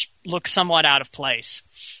 which look somewhat out of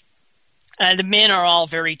place. The men are all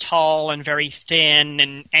very tall and very thin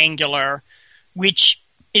and angular, which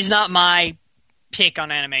is not my pick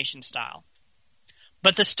on animation style.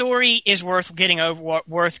 But the story is worth getting over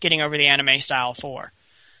the anime style for.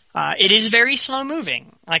 It is very slow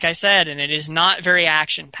moving, like I said, and it is not very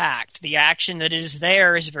action packed. The action that is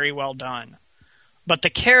there is very well done. But the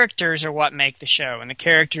characters are what make the show, and the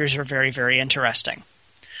characters are very, very interesting.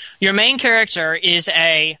 Your main character is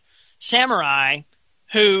a samurai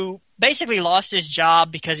who basically lost his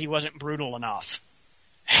job because he wasn't brutal enough.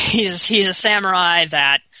 He's a samurai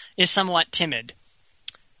that is somewhat timid.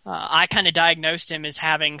 I kind of diagnosed him as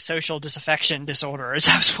having social disaffection disorder as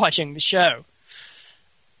I was watching the show.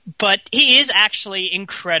 But he is actually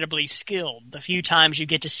incredibly skilled. The few times you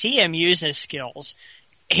get to see him use his skills,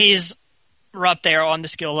 he's up there on the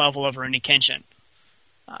skill level of Rurouni Kenshin.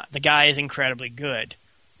 The guy is incredibly good.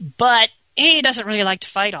 But he doesn't really like to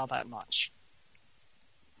fight all that much.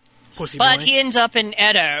 Pussy but boy. He ends up in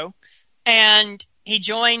Edo, and he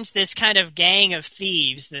joins this kind of gang of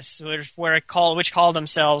thieves, which call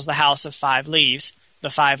themselves the House of Five Leaves, the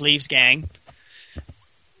Five Leaves gang.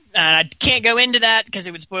 I can't go into that because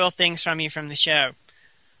it would spoil things from you from the show.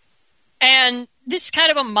 And this is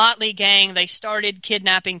kind of a motley gang. They started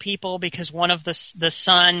kidnapping people because one of the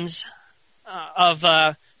sons of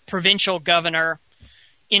a provincial governor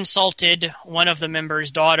insulted one of the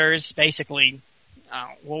members' daughters, basically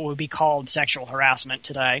what would be called sexual harassment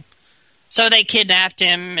today. So they kidnapped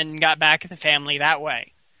him and got back at the family that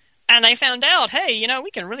way. And they found out, hey,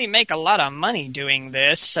 we can really make a lot of money doing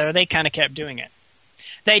this, so they kind of kept doing it.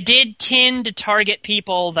 They did tend to target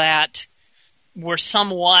people that were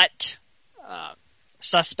somewhat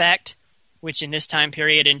suspect, which in this time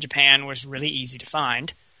period in Japan was really easy to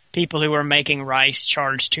find. People who were making rice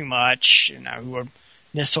charge too much, who were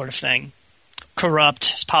this sort of thing.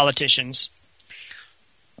 Corrupt politicians.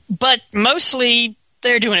 But mostly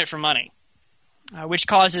they're doing it for money, which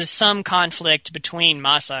causes some conflict between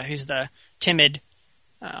Masa, who's the timid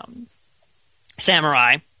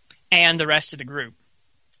samurai, and the rest of the group.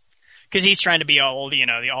 Because he's trying to be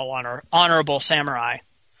the honorable samurai.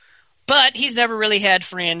 But he's never really had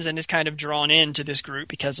friends and is kind of drawn into this group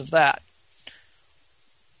because of that.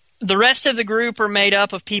 The rest of the group are made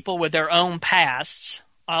up of people with their own pasts,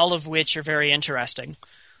 all of which are very interesting.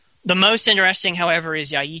 The most interesting, however,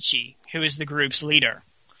 is Yaichi, who is the group's leader.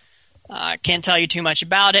 I can't tell you too much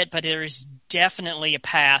about it, but there is definitely a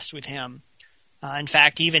past with him. In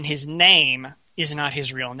fact, even his name is not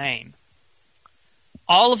his real name.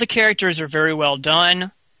 All of the characters are very well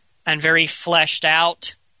done and very fleshed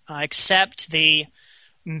out, except the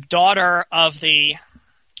daughter of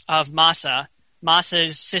Masa,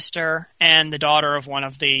 Masa's sister, and the daughter of one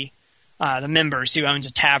of the members who owns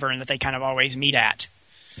a tavern that they kind of always meet at.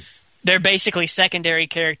 They're basically secondary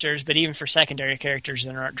characters, but even for secondary characters,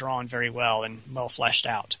 they're not drawn very well and well fleshed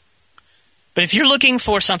out. But if you're looking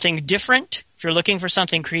for something different, if you're looking for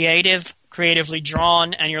something creatively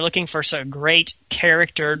drawn, and you're looking for some great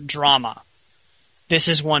character drama, this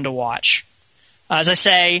is one to watch. As I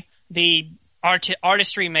say, the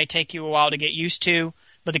artistry may take you a while to get used to,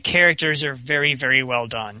 but the characters are very, very well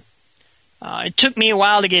done. It took me a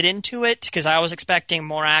while to get into it because I was expecting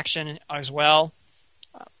more action as well.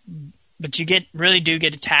 But you really do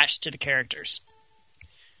get attached to the characters.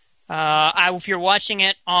 If you're watching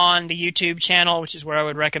it on the YouTube channel, which is where I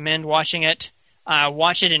would recommend watching it,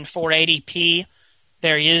 watch it in 480p.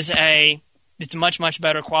 It's much, much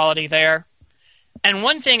better quality there. And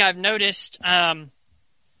one thing I've noticed,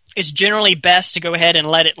 it's generally best to go ahead and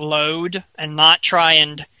let it load and not try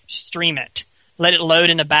and stream it. Let it load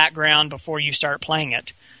in the background before you start playing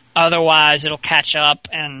it. Otherwise, it'll catch up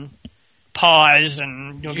and pause,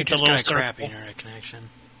 and you'll get the little circle. Crappy internet connection.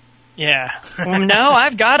 Yeah. Well, no,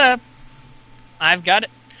 I've got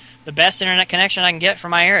the best internet connection I can get for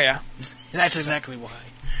my area. That's exactly why.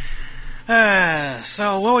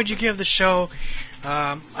 So, what would you give the show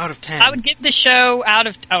out of 10? I would give the show out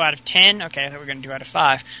of 10. Okay, I thought we were going to do out of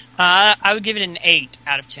 5. I would give it an 8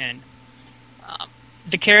 out of 10.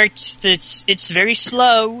 The characters, it's very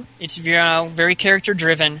slow. It's very character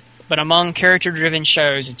driven. But among character-driven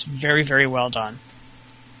shows, it's very, very well done.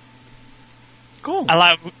 Cool.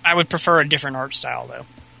 I would prefer a different art style, though.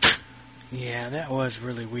 Yeah, that was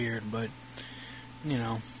really weird, but,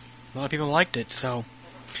 a lot of people liked it, so...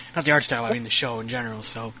 Not the art style, I mean the show in general,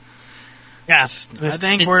 so... Yeah. I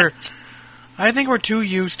think we're too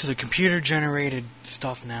used to the computer-generated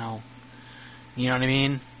stuff now. You know what I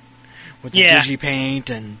mean? With the DigiPaint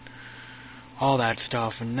and all that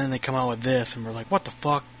stuff, and then they come out with this, and we're like, what the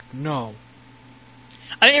fuck? No.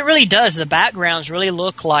 I mean, it really does. The backgrounds really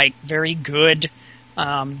look like very good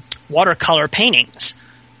watercolor paintings.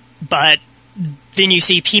 But then you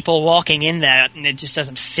see people walking in that, and it just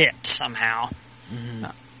doesn't fit somehow. Mm-hmm.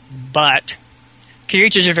 But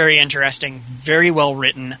characters are very interesting, very well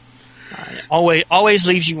written. Always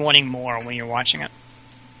leaves you wanting more when you're watching it.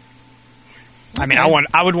 Okay. I mean,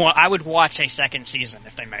 I would watch a second season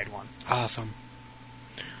if they made one. Awesome.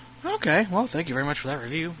 Okay, well, thank you very much for that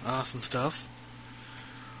review. Awesome stuff.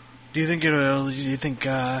 Do you think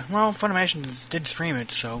Funimation did stream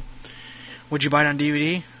it, so would you buy it on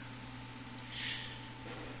DVD?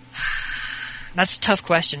 That's a tough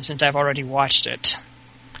question since I've already watched it.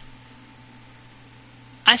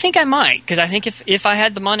 I think I might, because I think if I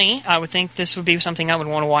had the money, I would think this would be something I would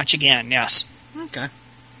want to watch again, yes. Okay.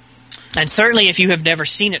 And certainly if you have never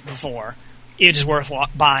seen it before, it is worth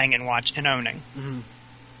buying and owning. Mm-hmm.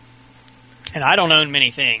 And I don't own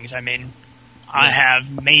many things. I mean, I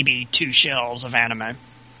have maybe 2 shelves of anime.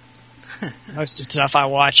 Most of the stuff I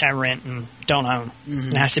watch, I rent and don't own.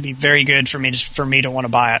 Mm-hmm. It has to be very good for me to want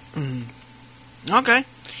to buy it. Mm-hmm. Okay.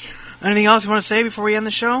 Anything else you want to say before we end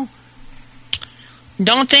the show?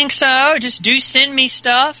 Don't think so. Just do send me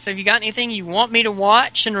stuff. If you got anything you want me to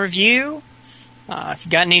watch and review, if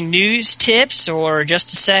you got any news tips, or just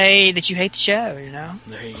to say that you hate the show, you know.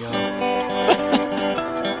 There you go.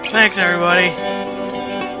 Thanks, everybody.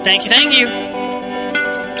 Thank you.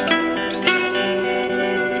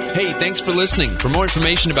 Hey, thanks for listening. For more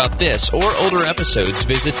information about this or older episodes,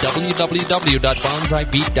 visit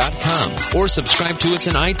www.bonsaibeat.com or subscribe to us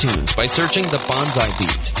in iTunes by searching The Bonsai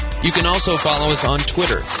Beat. You can also follow us on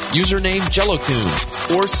Twitter, username Jellokun,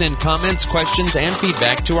 or send comments, questions, and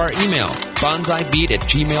feedback to our email,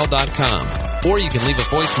 bonsaibeat@gmail.com. Or you can leave a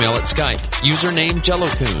voicemail at Skype, username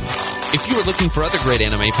Jellokun. If you are looking for other great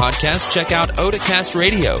anime podcasts, check out Otacast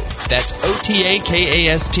Radio. That's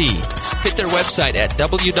OTAKAST. Hit their website at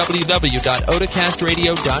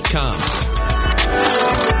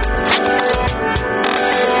www.otacastradio.com.